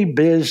any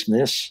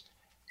business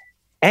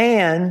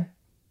and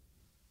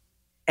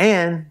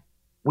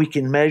we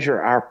can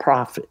measure our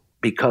profit.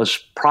 because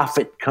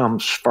profit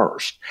comes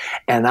first.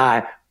 And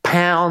I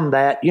pound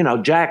that.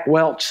 Jack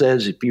Welch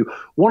says, if you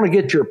want to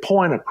get your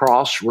point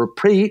across,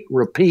 repeat,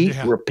 repeat,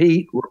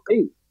 repeat,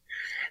 repeat.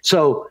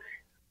 So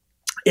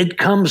it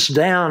comes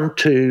down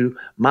to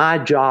my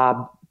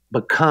job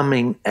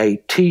becoming a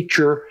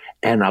teacher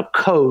and a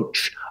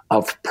coach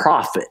of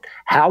profit,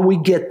 how we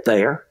get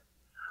there,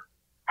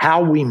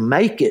 how we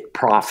make it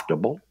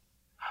profitable.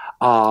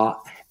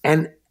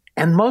 And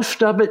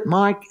most of it,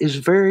 Mike, is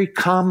very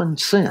common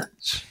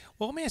sense.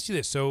 Well, let me ask you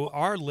this. So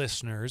our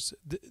listeners,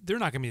 they're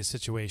not going to be a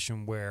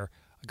situation where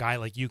a guy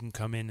like you can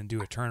come in and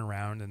do a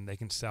turnaround and they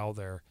can sell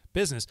their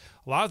business.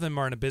 A lot of them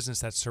are in a business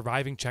that's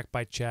surviving check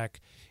by check.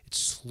 It's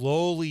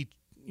slowly,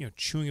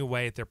 chewing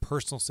away at their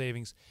personal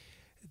savings.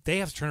 They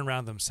have to turn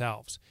around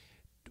themselves.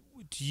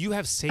 Do you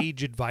have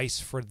sage advice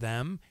for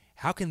them?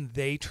 How can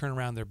they turn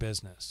around their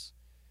business?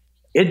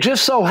 It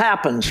just so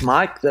happens,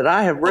 Mike, that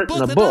I have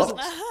written a book.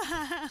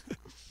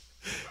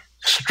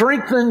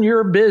 Strengthen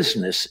Your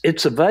Business.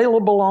 It's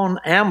available on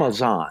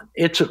Amazon.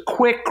 It's a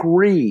quick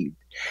read.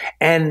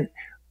 And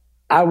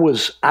I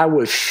was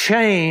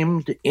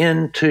shamed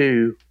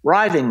into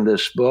writing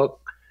this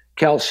book,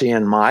 Kelsey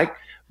and Mike,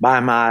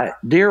 by my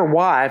dear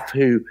wife,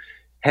 who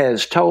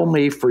has told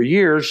me for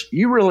years,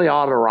 you really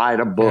ought to write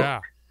a book.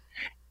 Yeah.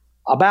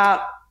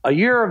 About a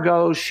year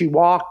ago, she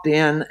walked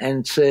in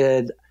and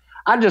said,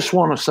 I just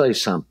want to say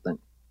something.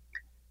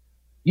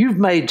 You've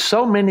made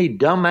so many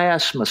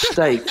dumbass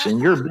mistakes in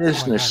your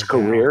business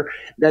career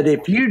that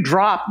if you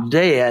drop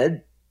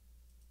dead,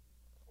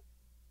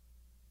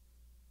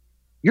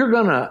 you're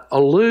going to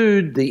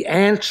elude the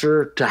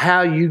answer to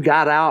how you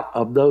got out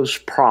of those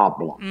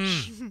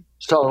problems.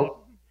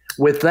 So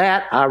with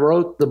that, I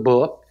wrote the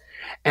book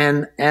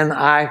and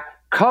I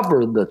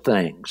covered the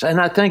things. And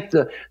I think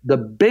the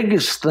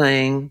biggest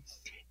thing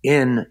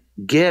in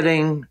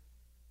getting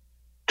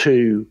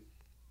to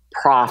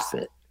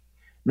profit,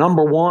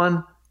 number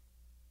one,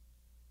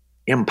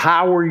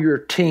 empower your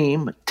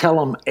team, tell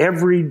them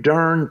every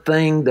darn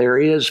thing there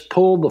is,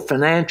 pull the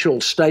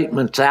financial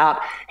statements out,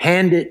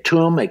 hand it to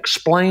them,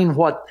 explain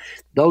what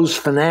those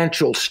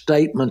financial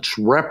statements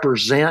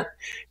represent,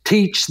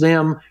 teach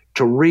them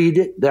to read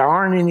it. There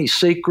aren't any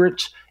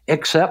secrets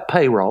except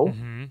payroll.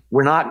 Mm-hmm.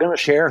 We're not going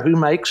to share who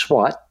makes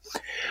what.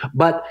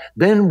 But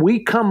then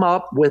we come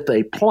up with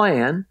a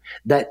plan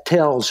that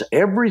tells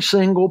every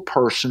single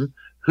person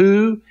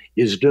who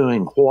is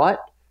doing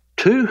what,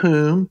 to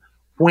whom,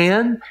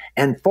 when,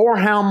 and for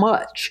how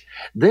much.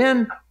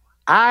 Then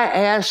I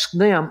ask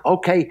them,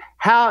 okay,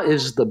 how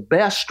is the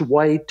best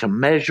way to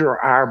measure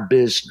our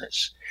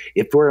business?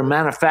 If we're a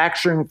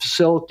manufacturing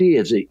facility,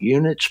 is it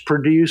units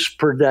produced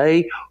per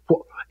day?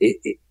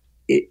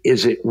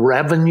 Is it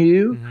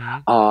revenue?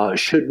 Mm-hmm.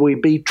 Should we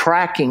be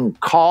tracking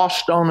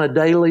cost on a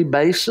daily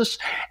basis?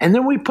 And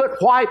then we put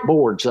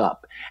whiteboards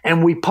up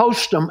and we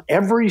post them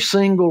every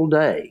single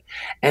day.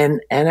 And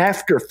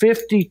after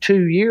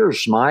 52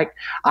 years, Mike,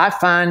 I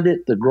find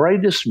it the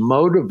greatest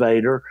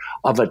motivator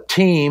of a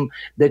team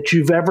that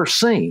you've ever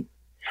seen.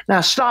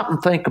 Now stop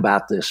and think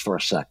about this for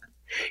a second.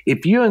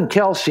 If you and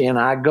Kelsey and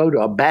I go to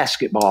a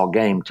basketball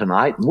game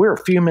tonight and we're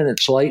a few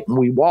minutes late and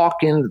we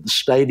walk into the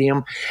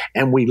stadium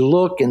and we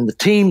look and the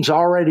team's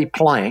already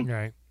playing,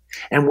 right,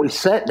 and we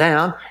sit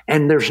down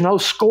and there's no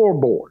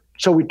scoreboard.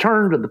 So we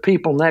turn to the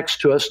people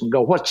next to us and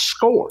go, what's the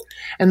score?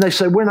 And they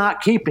say, we're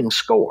not keeping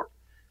score.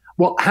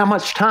 Well, how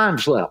much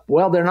time's left?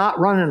 Well, they're not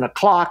running a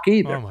clock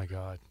either. Oh, my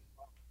God.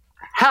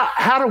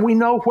 How do we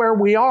know where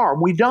we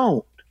are? We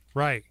don't.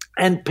 Right.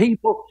 And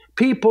people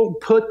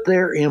put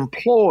their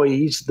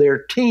employees,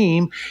 their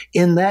team,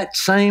 in that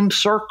same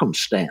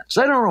circumstance.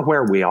 They don't know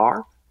where we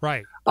are.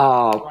 Right.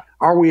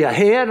 Are we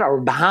ahead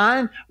or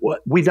behind?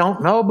 We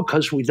don't know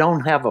because we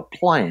don't have a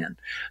plan.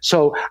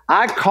 So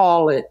I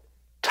call it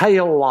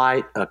tail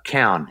light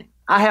accounting.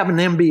 I have an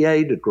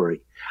MBA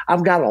degree.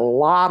 I've got a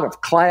lot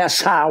of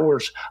class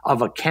hours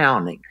of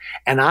accounting,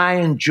 and I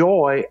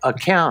enjoy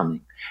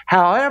accounting.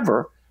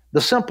 However,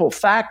 the simple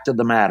fact of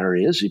the matter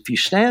is, if you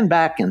stand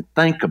back and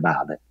think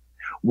about it,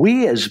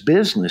 we as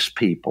business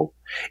people,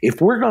 if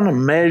we're going to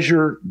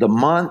measure the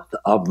month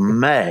of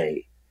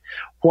May,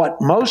 what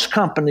most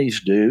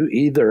companies do,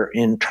 either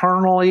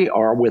internally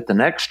or with an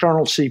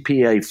external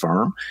CPA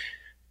firm,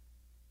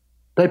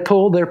 they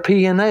pull their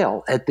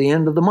P&L at the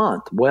end of the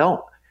month.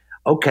 Well,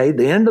 okay,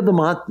 the end of the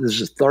month is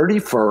the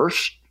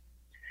 31st.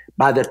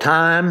 By the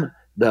time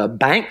the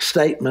bank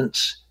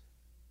statements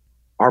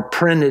are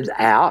printed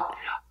out,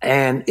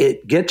 and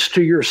it gets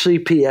to your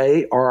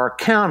CPA or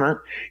accountant,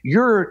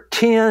 you're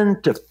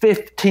 10 to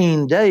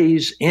 15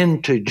 days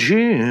into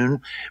June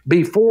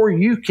before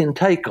you can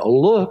take a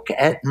look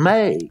at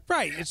May.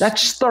 Right.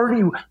 That's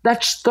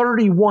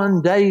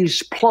 31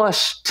 days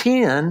plus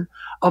 10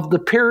 of the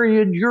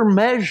period you're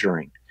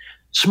measuring.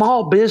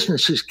 Small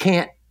businesses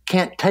can't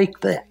take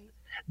that.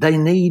 They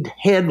need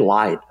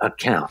headlight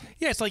accounting.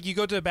 Yeah, it's like you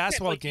go to a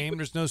basketball game,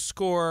 there's no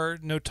score,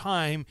 no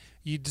time,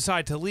 you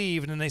decide to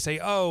leave, and then they say,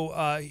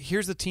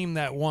 here's the team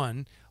that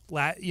won.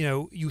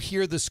 You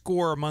hear the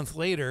score a month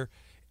later,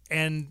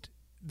 and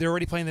they're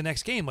already playing the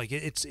next game. Like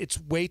it's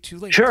way too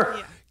late. Sure.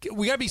 Yeah.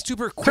 We got to be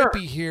super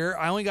quippy here.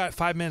 I only got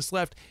 5 minutes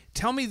left.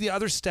 Tell me the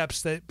other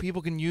steps that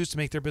people can use to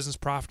make their business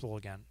profitable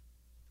again.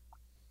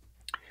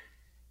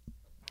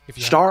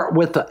 Start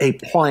with a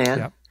plan.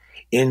 Yep.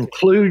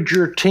 Include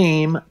your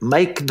team.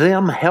 Make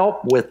them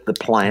help with the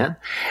plan.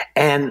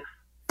 And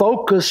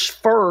focus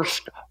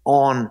first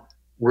on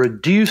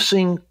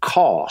reducing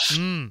costs.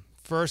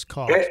 First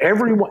cost.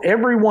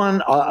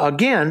 Everyone,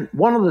 again,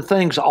 one of the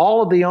things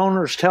all of the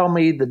owners tell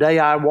me the day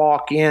I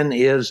walk in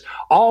is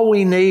all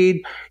we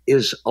need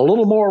is a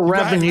little more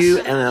revenue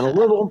and a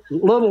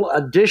little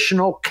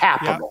additional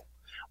capital.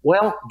 Yep.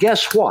 Well,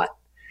 guess what?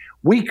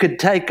 We could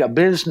take a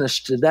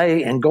business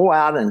today and go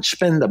out and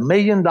spend $1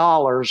 million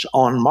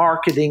on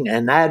marketing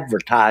and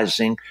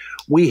advertising.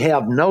 We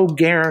have no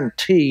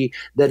guarantee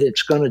that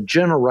it's going to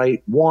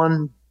generate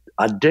one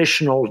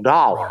additional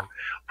dollar.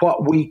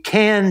 What we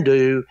can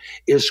do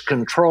is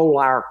control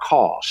our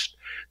cost.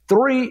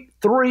 Three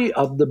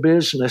of the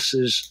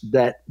businesses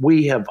that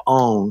we have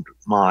owned,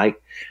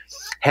 Mike,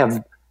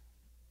 have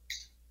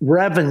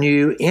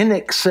revenue in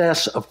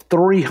excess of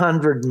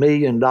 $300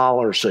 million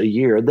a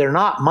year. They're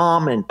not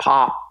mom and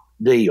pop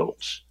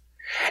deals.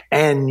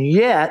 And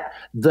yet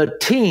the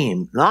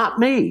team, not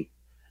me,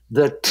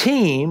 the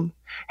team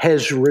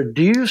has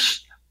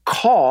reduced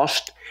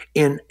cost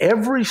in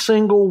every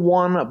single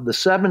one of the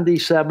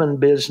 77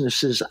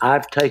 businesses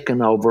I've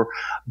taken over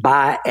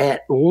by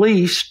at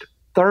least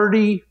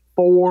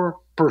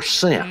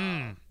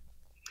 34%.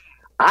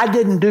 I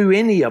didn't do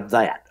any of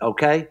that,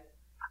 okay?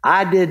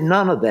 I did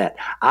none of that.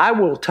 I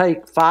will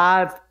take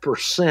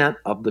 5%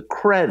 of the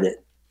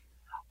credit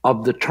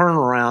of the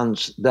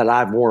turnarounds that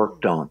I've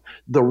worked on.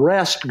 The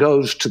rest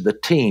goes to the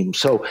team.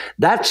 So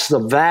that's the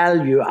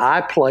value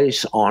I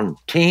place on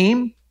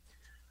team,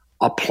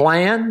 a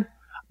plan,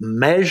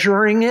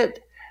 measuring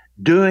it,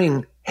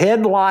 doing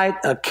headlight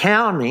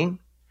accounting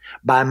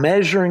by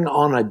measuring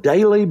on a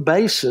daily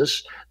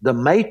basis the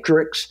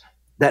metrics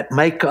that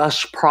make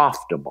us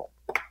profitable.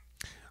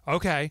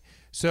 Okay.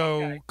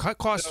 So cut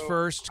costs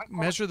first,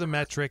 measure the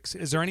metrics.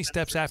 Is there any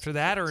steps after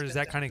that, or does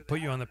that kind of put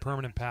you on the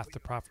permanent path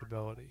to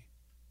profitability?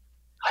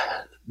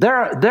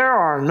 There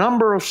are a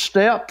number of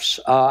steps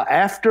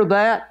after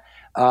that.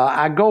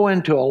 I go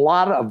into a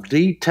lot of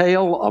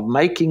detail of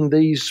making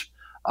these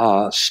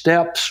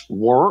steps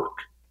work.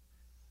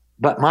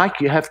 But, Mike,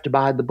 you have to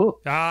buy the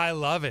book. I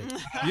love it.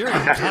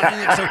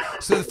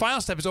 So the final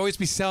step is always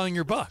be selling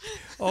your book.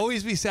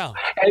 Always be selling.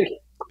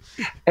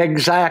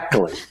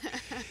 Exactly.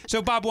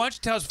 So, Bob, why don't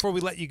you tell us before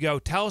we let you go,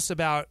 tell us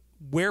about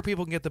where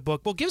people can get the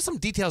book. Well, give us some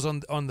details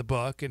on the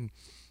book, and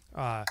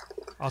I'll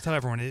tell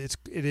everyone it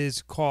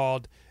is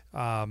called.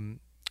 Where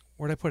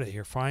did I put it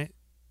here?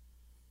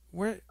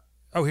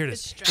 Oh, here it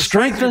is.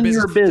 Strengthen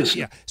your business.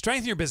 Yeah,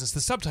 strengthen your business. The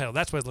subtitle.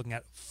 That's what I was looking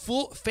at.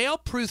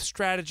 Fail-proof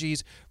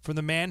strategies from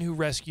the man who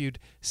rescued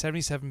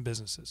 77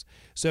 businesses.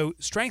 So,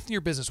 strengthen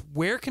your business.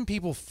 Where can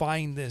people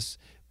find this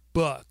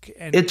book?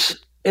 And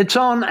it's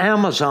on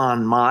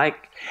Amazon,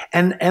 Mike.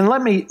 And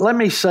let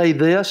me say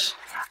this.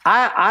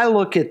 I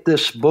look at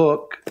this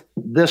book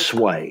this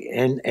way,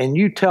 and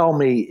you tell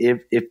me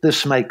if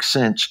this makes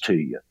sense to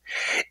you.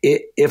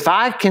 If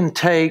I can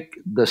take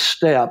the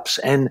steps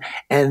and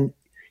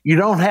you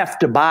don't have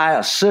to buy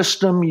a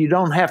system, you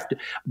don't have to.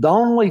 The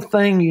only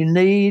thing you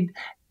need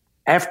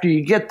after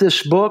you get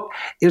this book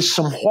is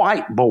some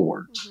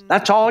whiteboards. Mm-hmm.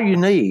 That's all you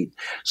need.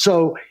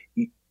 So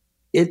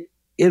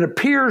it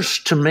appears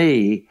to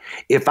me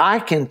if I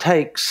can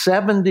take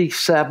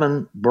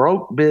 77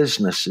 broke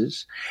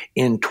businesses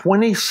in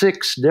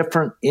 26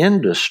 different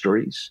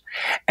industries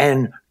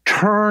and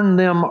turn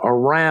them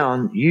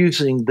around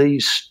using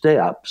these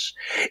steps,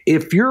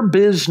 if your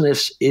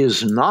business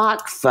is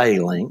not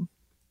failing,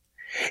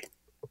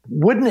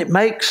 wouldn't it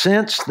make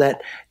sense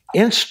that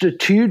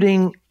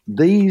instituting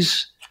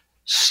these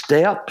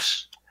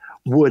steps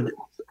would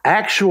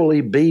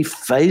actually be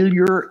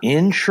failure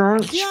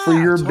insurance for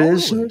your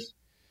business?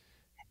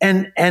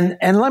 And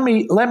let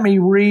me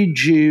read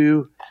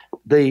you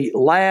the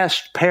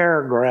last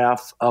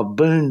paragraph of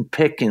Boone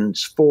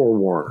Pickens'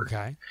 foreword.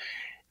 Okay.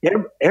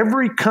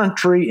 Every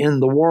country in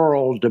the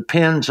world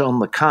depends on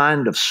the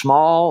kind of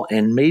small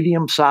and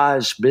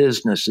medium-sized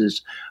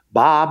businesses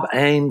Bob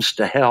aims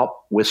to help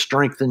with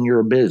Strengthen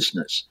Your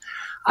Business.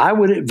 I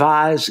would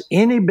advise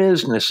any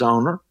business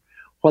owner,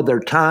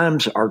 whether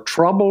times are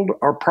troubled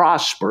or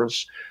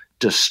prosperous,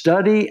 to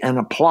study and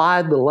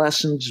apply the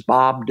lessons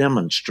Bob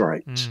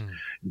demonstrates.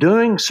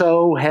 Doing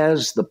so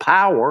has the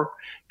power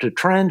to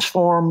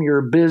transform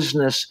your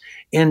business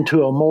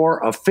into a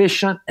more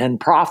efficient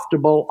and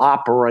profitable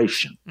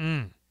operation.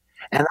 And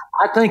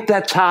I think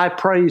that's high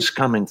praise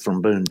coming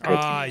from Boone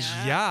Pickens.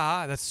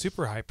 Yeah, that's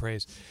super high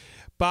praise.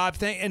 Bob,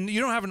 and you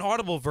don't have an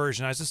Audible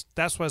version.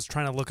 That's what I was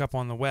trying to look up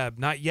on the web.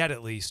 Not yet,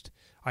 at least.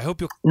 I hope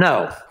you'll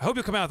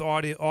come out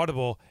with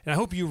Audible, and I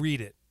hope you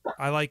read it.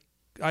 I like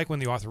when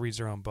the author reads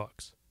their own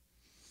books.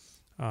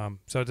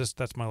 So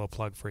that's my little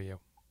plug for you.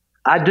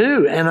 I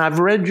do, and I've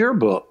read your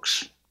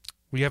books.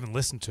 Well, you haven't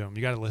listened to them.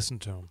 You got to listen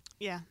to them.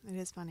 Yeah, it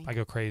is funny. I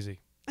go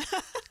crazy.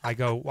 I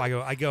go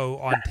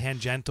on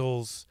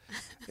tangentals.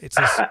 It's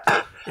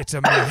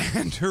a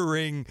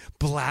meandering,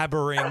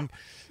 blathering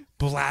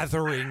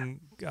dialogue.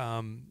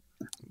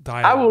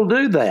 I will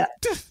do that.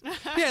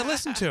 Yeah,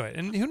 listen to it,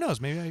 and who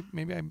knows? Maybe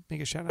I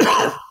make a shout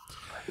out.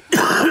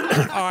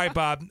 All right,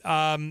 Bob.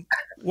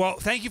 Well,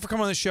 thank you for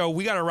coming on the show.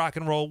 We got to rock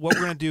and roll. What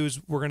we're going to do is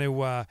we're going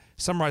to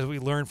summarize what we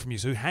learned from you.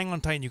 So hang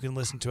on tight, and you can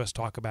listen to us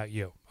talk about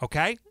you.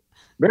 Okay?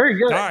 Very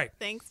good. All right.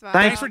 Thanks, Bob.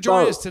 Thanks for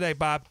joining us today,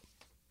 Bob.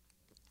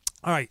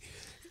 All right,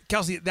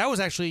 Kelsey, that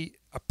was actually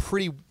a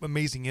pretty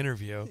amazing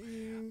interview.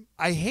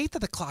 I hate that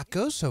the clock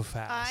goes so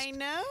fast. I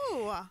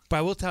know. But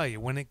I will tell you,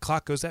 when the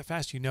clock goes that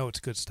fast, you know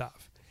it's good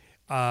stuff.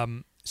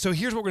 So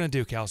here's what we're going to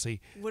do, Kelsey.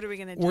 What are we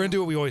going to do? We're going to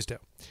do what we always do.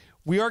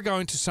 We are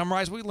going to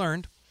summarize what we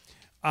learned.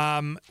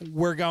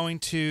 We're going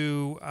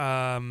to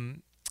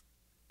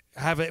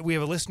we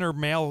have a listener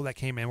mail that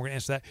came in. We're going to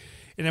answer that.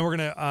 And then we're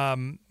going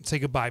to say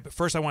goodbye. But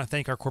first, I want to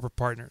thank our corporate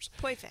partners.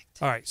 Perfect.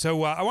 All right.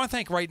 So I want to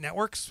thank Right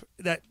Networks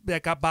that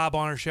got Bob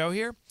on our show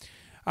here.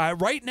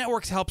 Right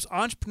Networks helps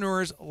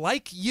entrepreneurs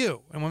like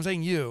you, and when I'm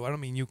saying you, I don't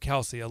mean you,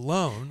 Kelsey,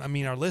 alone. I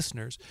mean our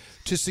listeners,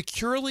 to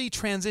securely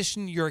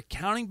transition your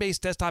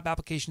accounting-based desktop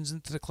applications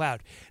into the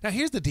cloud. Now,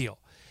 here's the deal.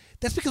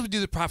 That's because we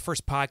do the Profit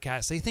First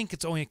podcast. They think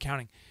it's only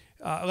accounting.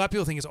 A lot of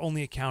people think it's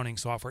only accounting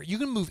software. You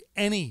can move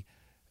any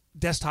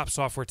desktop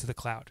software to the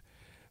cloud,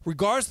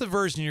 regardless of the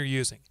version you're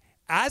using.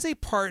 As a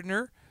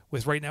partner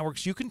with Right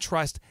Networks, you can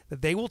trust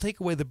that they will take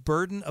away the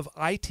burden of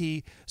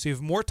IT so you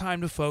have more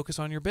time to focus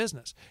on your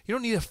business. You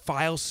don't need a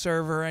file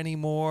server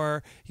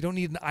anymore. You don't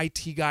need an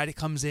IT guy that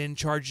comes in,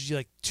 charges you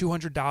like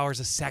 $200 a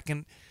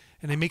second,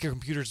 and they make your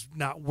computers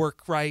not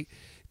work right.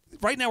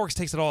 Right Networks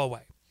takes it all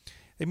away.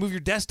 They move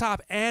your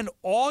desktop and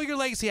all your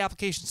legacy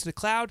applications to the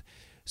cloud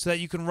so that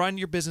you can run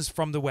your business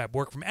from the web,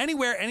 work from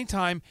anywhere,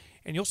 anytime,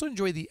 and you also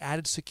enjoy the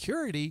added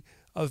security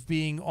of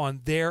being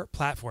on their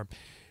platform.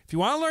 If you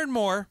want to learn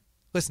more,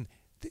 listen,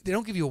 they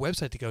don't give you a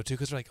website to go to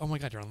because they're like, oh my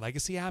God, you're on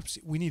legacy apps?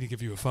 We need to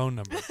give you a phone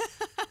number.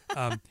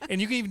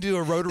 And you can even do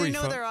a rotary phone.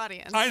 They know their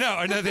audience. I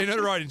know. They know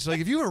their audience. Like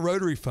if you have a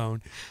rotary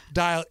phone,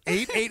 dial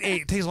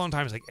 888. It takes a long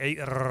time. It's like 8.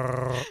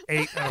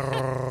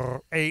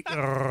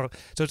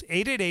 So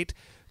it's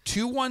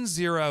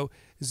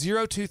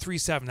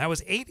 888-210-0237. That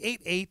was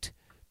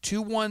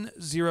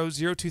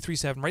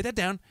 888-210-0237. Write that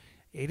down.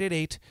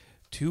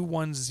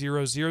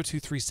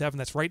 888-210-0237.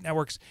 That's Right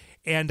Networks.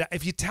 And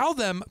if you tell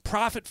them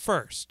Profit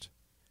First,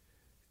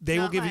 they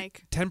will give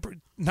Mike. you 10%.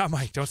 Not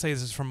Mike. Don't say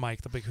this is from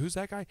Mike. They'll be like, who's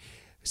that guy?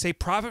 Say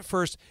Profit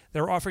First.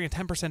 They're offering a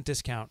 10%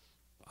 discount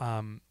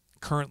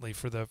currently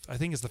for I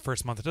think it's the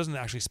first month. It doesn't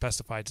actually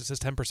specify. It says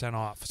 10%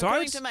 off. So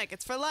According to Mike,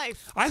 it's for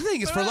life. I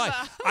think it's for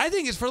life. I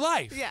think it's for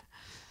life. Yeah.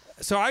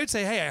 So I would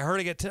say, hey, I heard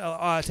I get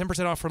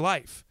 10% off for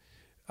life.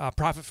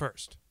 Profit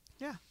First.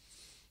 Yeah.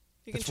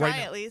 You can That's try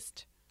Right at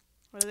least.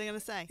 What are they going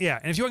to say? Yeah,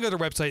 and if you want to go to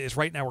their website, it's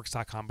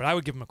rightnetworks.com, but I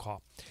would give them a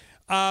call.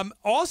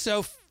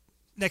 Also,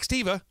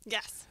 Nextiva,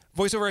 Yes.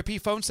 voice over IP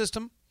phone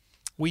system.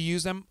 We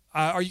use them.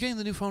 Are you getting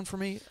the new phone for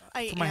me?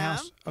 For my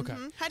house? Okay.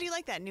 Mm-hmm. How do you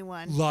like that new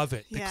one? Love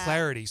it. The Yeah.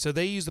 clarity. So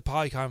they use the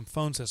Polycom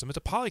phone system. It's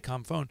a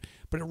Polycom phone,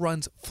 but it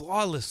runs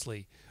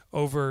flawlessly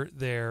over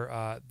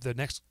the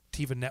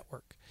Nextiva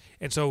network.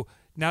 And so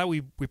now that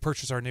we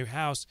purchased our new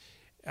house,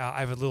 I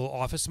have a little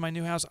office in my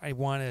new house. I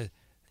want to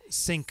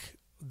sync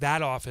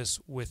that office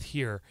with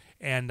here.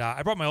 And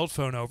I brought my old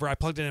phone over. I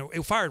plugged it in.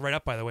 It fired right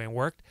up, by the way, and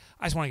worked.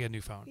 I just want to get a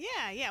new phone.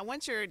 Yeah.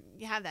 Once you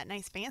have that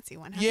nice fancy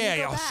one, how Yeah.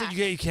 do you go So back?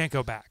 you can't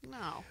go back.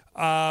 No.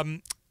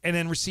 And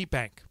then Receipt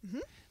Bank. Mm-hmm.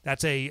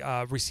 That's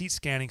a receipt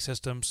scanning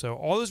system. So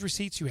all those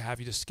receipts you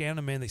have, you just scan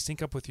them in. They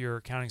sync up with your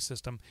accounting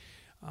system.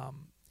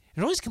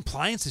 And all these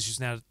compliance issues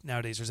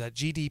nowadays. There's that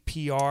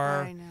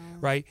GDPR, I know.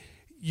 right?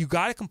 You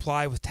got to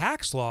comply with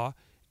tax law,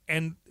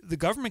 and the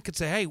government could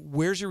say, hey,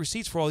 where's your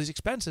receipts for all these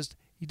expenses?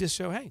 You just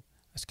show, hey,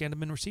 I scanned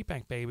them in Receipt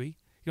Bank, baby. You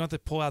don't have to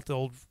pull out the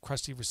old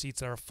crusty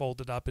receipts that are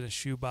folded up in a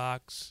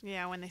shoebox.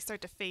 Yeah, when they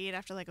start to fade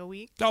after like a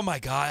week. Oh, my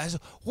God.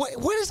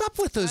 What is up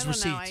with those I don't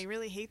receipts? know. I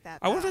really hate that.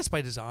 I wonder if though. that's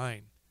by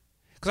design.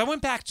 Because I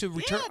went back to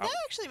return. Yeah, that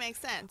actually makes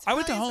sense. I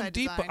went to Probably Home is by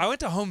Depot. design. I went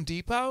to Home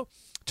Depot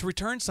to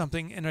return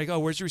something, and they're like, "Oh,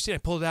 where's your receipt?" I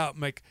pulled it out.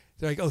 I'm like,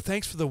 "They're like, oh,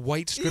 thanks for the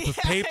white strip of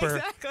paper.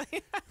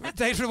 Exactly.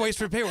 Thanks for the white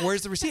strip of paper.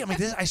 Where's the receipt?" I'm like,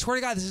 I swear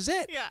to God, this is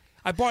it. Yeah.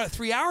 I bought it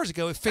 3 hours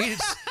ago. It faded.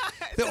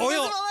 The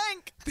oil. Invisible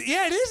ink.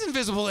 Yeah, it is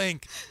invisible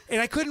ink,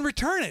 and I couldn't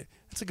return it.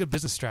 That's a good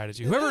business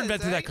strategy. Whoever is,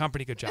 invented that right?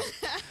 company, good job.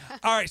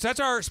 All right, so that's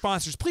our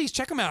sponsors. Please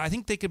check them out. I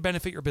think they could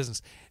benefit your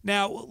business.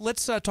 Now,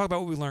 let's talk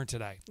about what we learned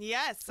today.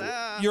 Yes.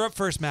 You're up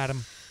first,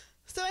 madam.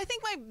 So I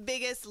think my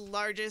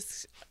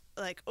largest,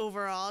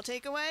 overall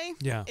takeaway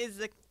is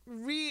the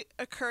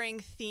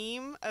reoccurring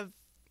theme of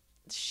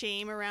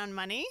shame around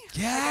money.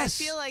 Yes.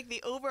 I feel like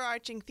the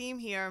overarching theme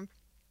here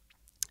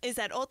is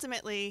that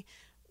ultimately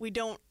we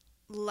don't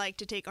like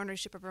to take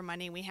ownership of our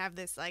money. We have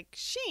this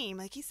shame,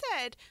 like you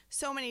said,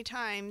 so many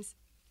times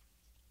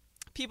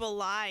people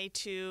lie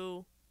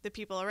to the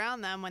people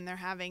around them when they're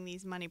having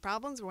these money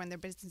problems or when their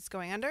business is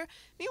going under.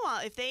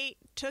 Meanwhile, if they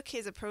took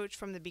his approach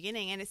from the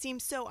beginning, and it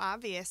seems so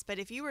obvious, but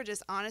if you were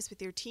just honest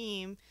with your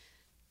team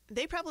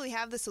they probably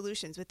have the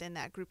solutions within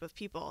that group of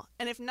people.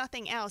 And if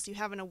nothing else, you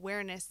have an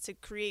awareness to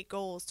create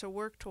goals to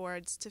work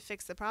towards to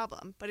fix the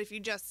problem. But if you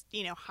just,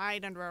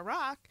 hide under a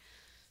rock,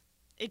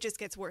 it just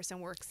gets worse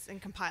and worse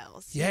and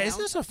compiles. Yeah,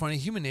 isn't it so funny?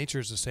 Human nature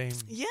is the same.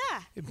 Yeah.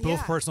 In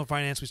both personal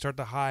finance, we start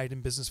to hide.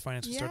 In business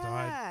finance, we start to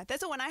hide. Yeah.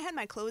 That's what when I had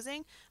my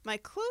closing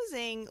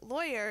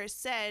lawyer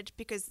said,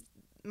 because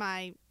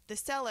the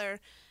seller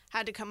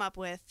had to come up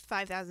with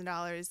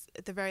 $5,000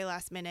 at the very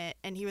last minute.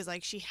 And he was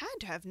like, she had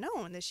to have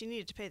known that she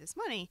needed to pay this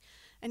money.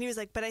 And he was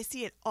like, but I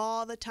see it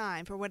all the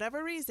time. For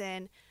whatever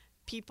reason,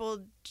 people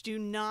do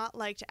not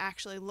like to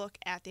actually look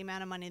at the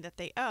amount of money that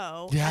they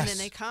owe. Yes. And then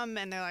they come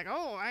and they're like,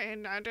 oh, I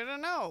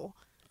didn't know.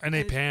 And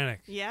they panic.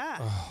 Yeah.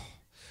 Oh.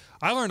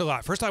 I learned a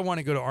lot. First, I want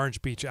to go to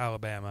Orange Beach,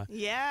 Alabama.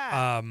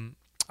 Yeah.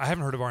 I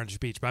haven't heard of Orange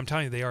Beach, but I'm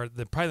telling you, they are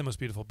probably the most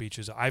beautiful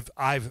beaches I've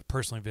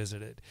personally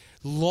visited.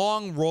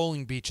 Long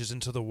rolling beaches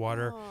into the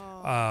water,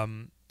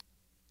 and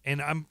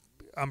I'm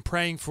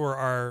praying for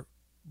our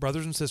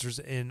brothers and sisters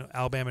in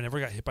Alabama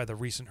never got hit by the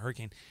recent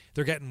hurricane.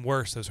 They're getting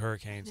worse, those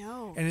hurricanes.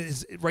 No. And it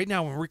is, right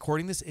now when we're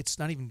recording this, it's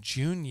not even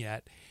June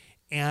yet,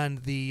 and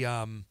the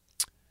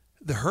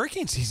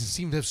hurricane season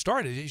seems to have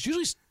started. It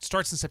usually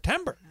starts in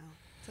September. No.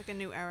 It's like a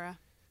new era.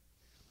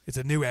 It's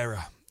a new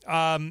era.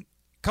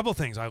 Couple of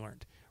things I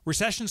learned.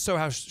 Recessions show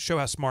how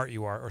smart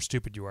you are, or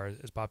stupid you are,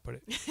 as Bob put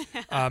it.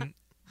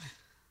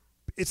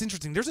 It's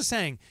interesting. There's a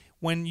saying,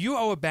 when you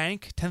owe a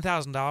bank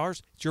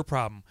 $10,000, it's your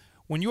problem.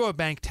 When you owe a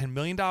bank $10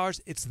 million,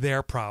 it's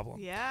their problem.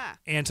 Yeah.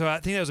 And so I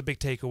think that was a big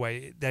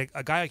takeaway, that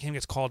a guy like him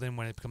gets called in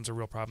when it becomes a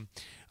real problem.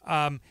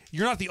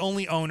 You're not the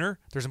only owner.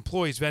 There's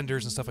employees,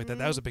 vendors, and stuff like that.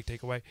 That was a big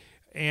takeaway.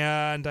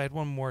 And I had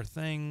one more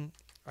thing.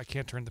 I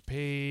can't turn the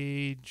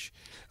page.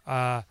 He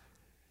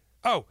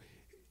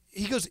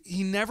goes,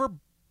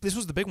 this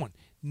was the big one.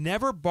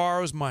 Never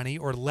borrows money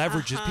or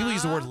leverages. People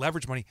use the word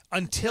leverage money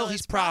until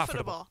he's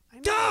profitable. I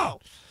know.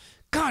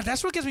 God,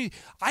 that's what gets me.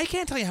 I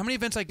can't tell you how many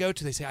events I go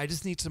to. They say, I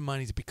just need some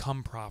money to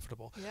become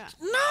profitable. Yeah.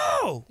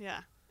 No.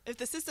 Yeah. If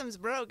the system's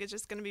broke, it's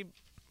just going to be,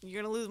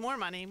 you're going to lose more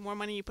money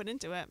you put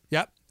into it.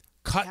 Yep.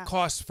 Cut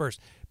costs first.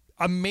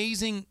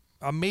 Amazing,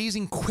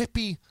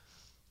 quippy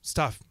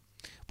stuff.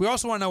 We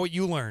also want to know what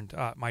you learned,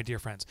 my dear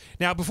friends.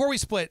 Now, before we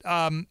split,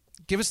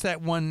 give us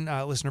that one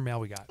listener mail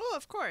we got. Oh,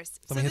 of course.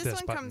 Let me hit this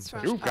this one button comes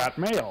first. from... You've got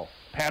mail.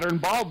 Pattern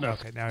baldness.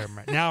 Okay, now I'm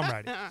ready. Now I'm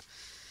ready.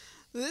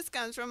 This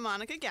comes from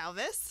Monica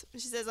Galvis.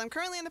 She says, I'm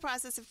currently in the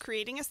process of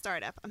creating a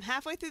startup. I'm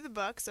halfway through the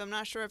book, so I'm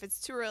not sure if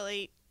it's too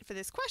early for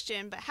this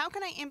question, but how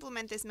can I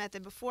implement this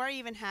method before I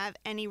even have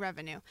any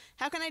revenue?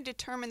 How can I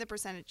determine the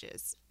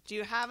percentages? Do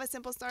you have a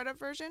simple startup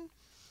version?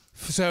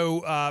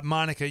 So,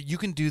 Monica, you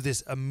can do this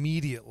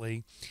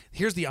immediately.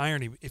 Here's the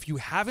irony. If you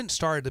haven't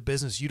started a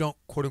business, you don't,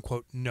 quote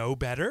unquote, know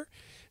better.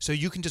 So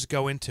you can just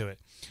go into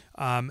it.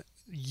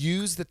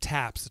 Use the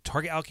TAPs, the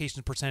target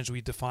allocation percentage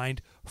we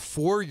defined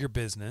for your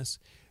business,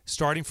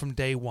 starting from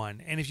day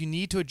one. And if you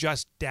need to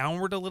adjust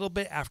downward a little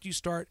bit after you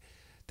start,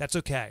 that's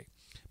okay.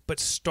 But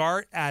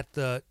start at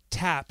the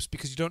TAPs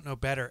because you don't know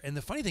better. And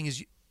the funny thing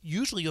is,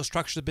 usually you'll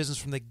structure the business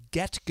from the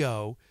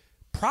get-go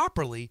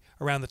properly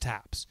around the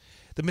TAPs.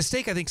 The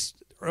mistake, I think,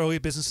 early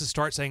businesses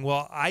start saying,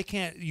 well, I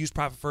can't use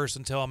Profit First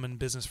until I'm in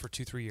business for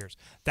 2-3 years.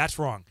 That's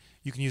wrong.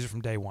 You can use it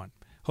from day one.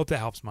 Hope that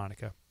helps,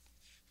 Monica.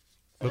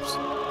 Oops.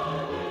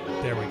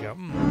 There we go.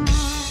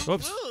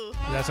 Whoops. Ooh.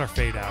 That's our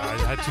fade out.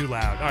 I had too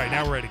loud. All right,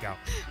 now we're ready to go.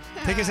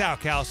 Take us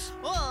out, Kels.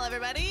 Well,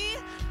 everybody,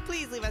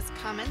 please leave us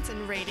comments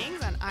and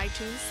ratings on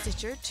iTunes,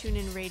 Stitcher,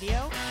 TuneIn Radio,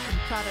 and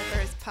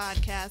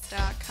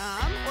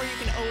ProfitFirstPodcast.com. Or you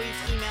can always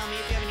email me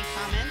if you have any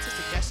comments or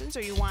suggestions,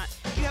 or you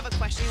have a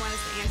question you want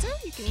us to answer.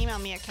 You can email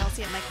me at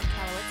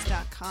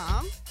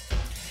kelsey@mikemcallowitz.com.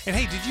 And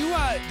hey, did you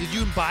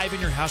imbibe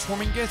in your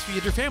housewarming gift? You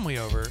had your family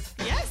over.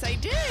 Yes, I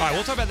did. All right,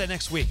 we'll talk about that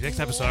next week, next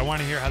episode. I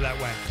want to hear how that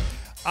went.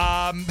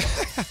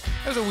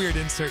 That was a weird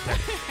insert there.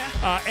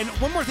 And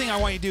one more thing I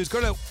want you to do is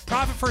go to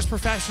Profit First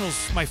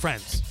Professionals, my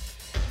friends.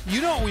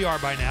 You know what we are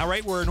by now,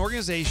 right? We're an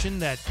organization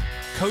that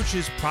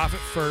coaches Profit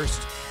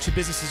First to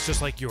businesses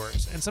just like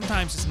yours. And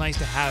sometimes it's nice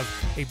to have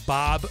a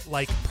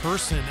Bob-like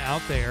person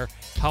out there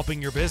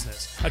helping your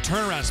business. A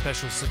turnaround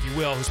specialist, if you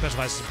will, who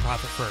specializes in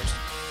Profit First.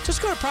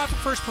 Just go to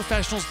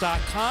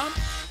ProfitFirstProfessionals.com,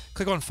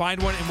 click on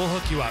Find One, and we'll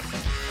hook you up.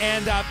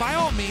 And by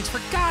all means, for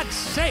God's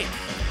sake,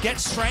 get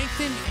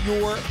Strengthen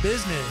Your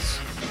Business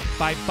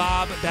by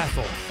Bob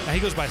Bethel. Now, he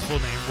goes by his full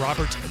name,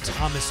 Robert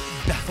Thomas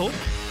Bethel.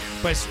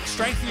 But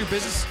Strengthen Your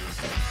Business,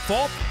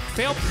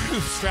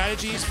 fail-proof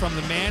strategies from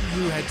the man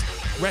who had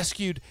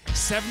rescued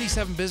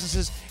 77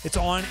 businesses. It's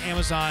on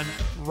Amazon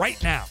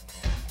right now.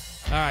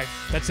 All right,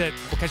 that's it.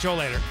 We'll catch you all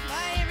later.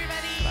 Bye,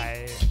 everybody.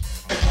 Bye.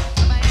 Bye.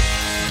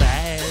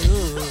 Bye.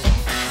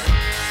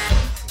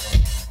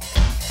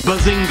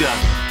 Bazinga.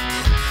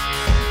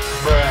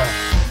 Bruh.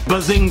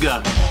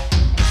 Bazinga.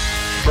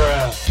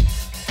 Bruh.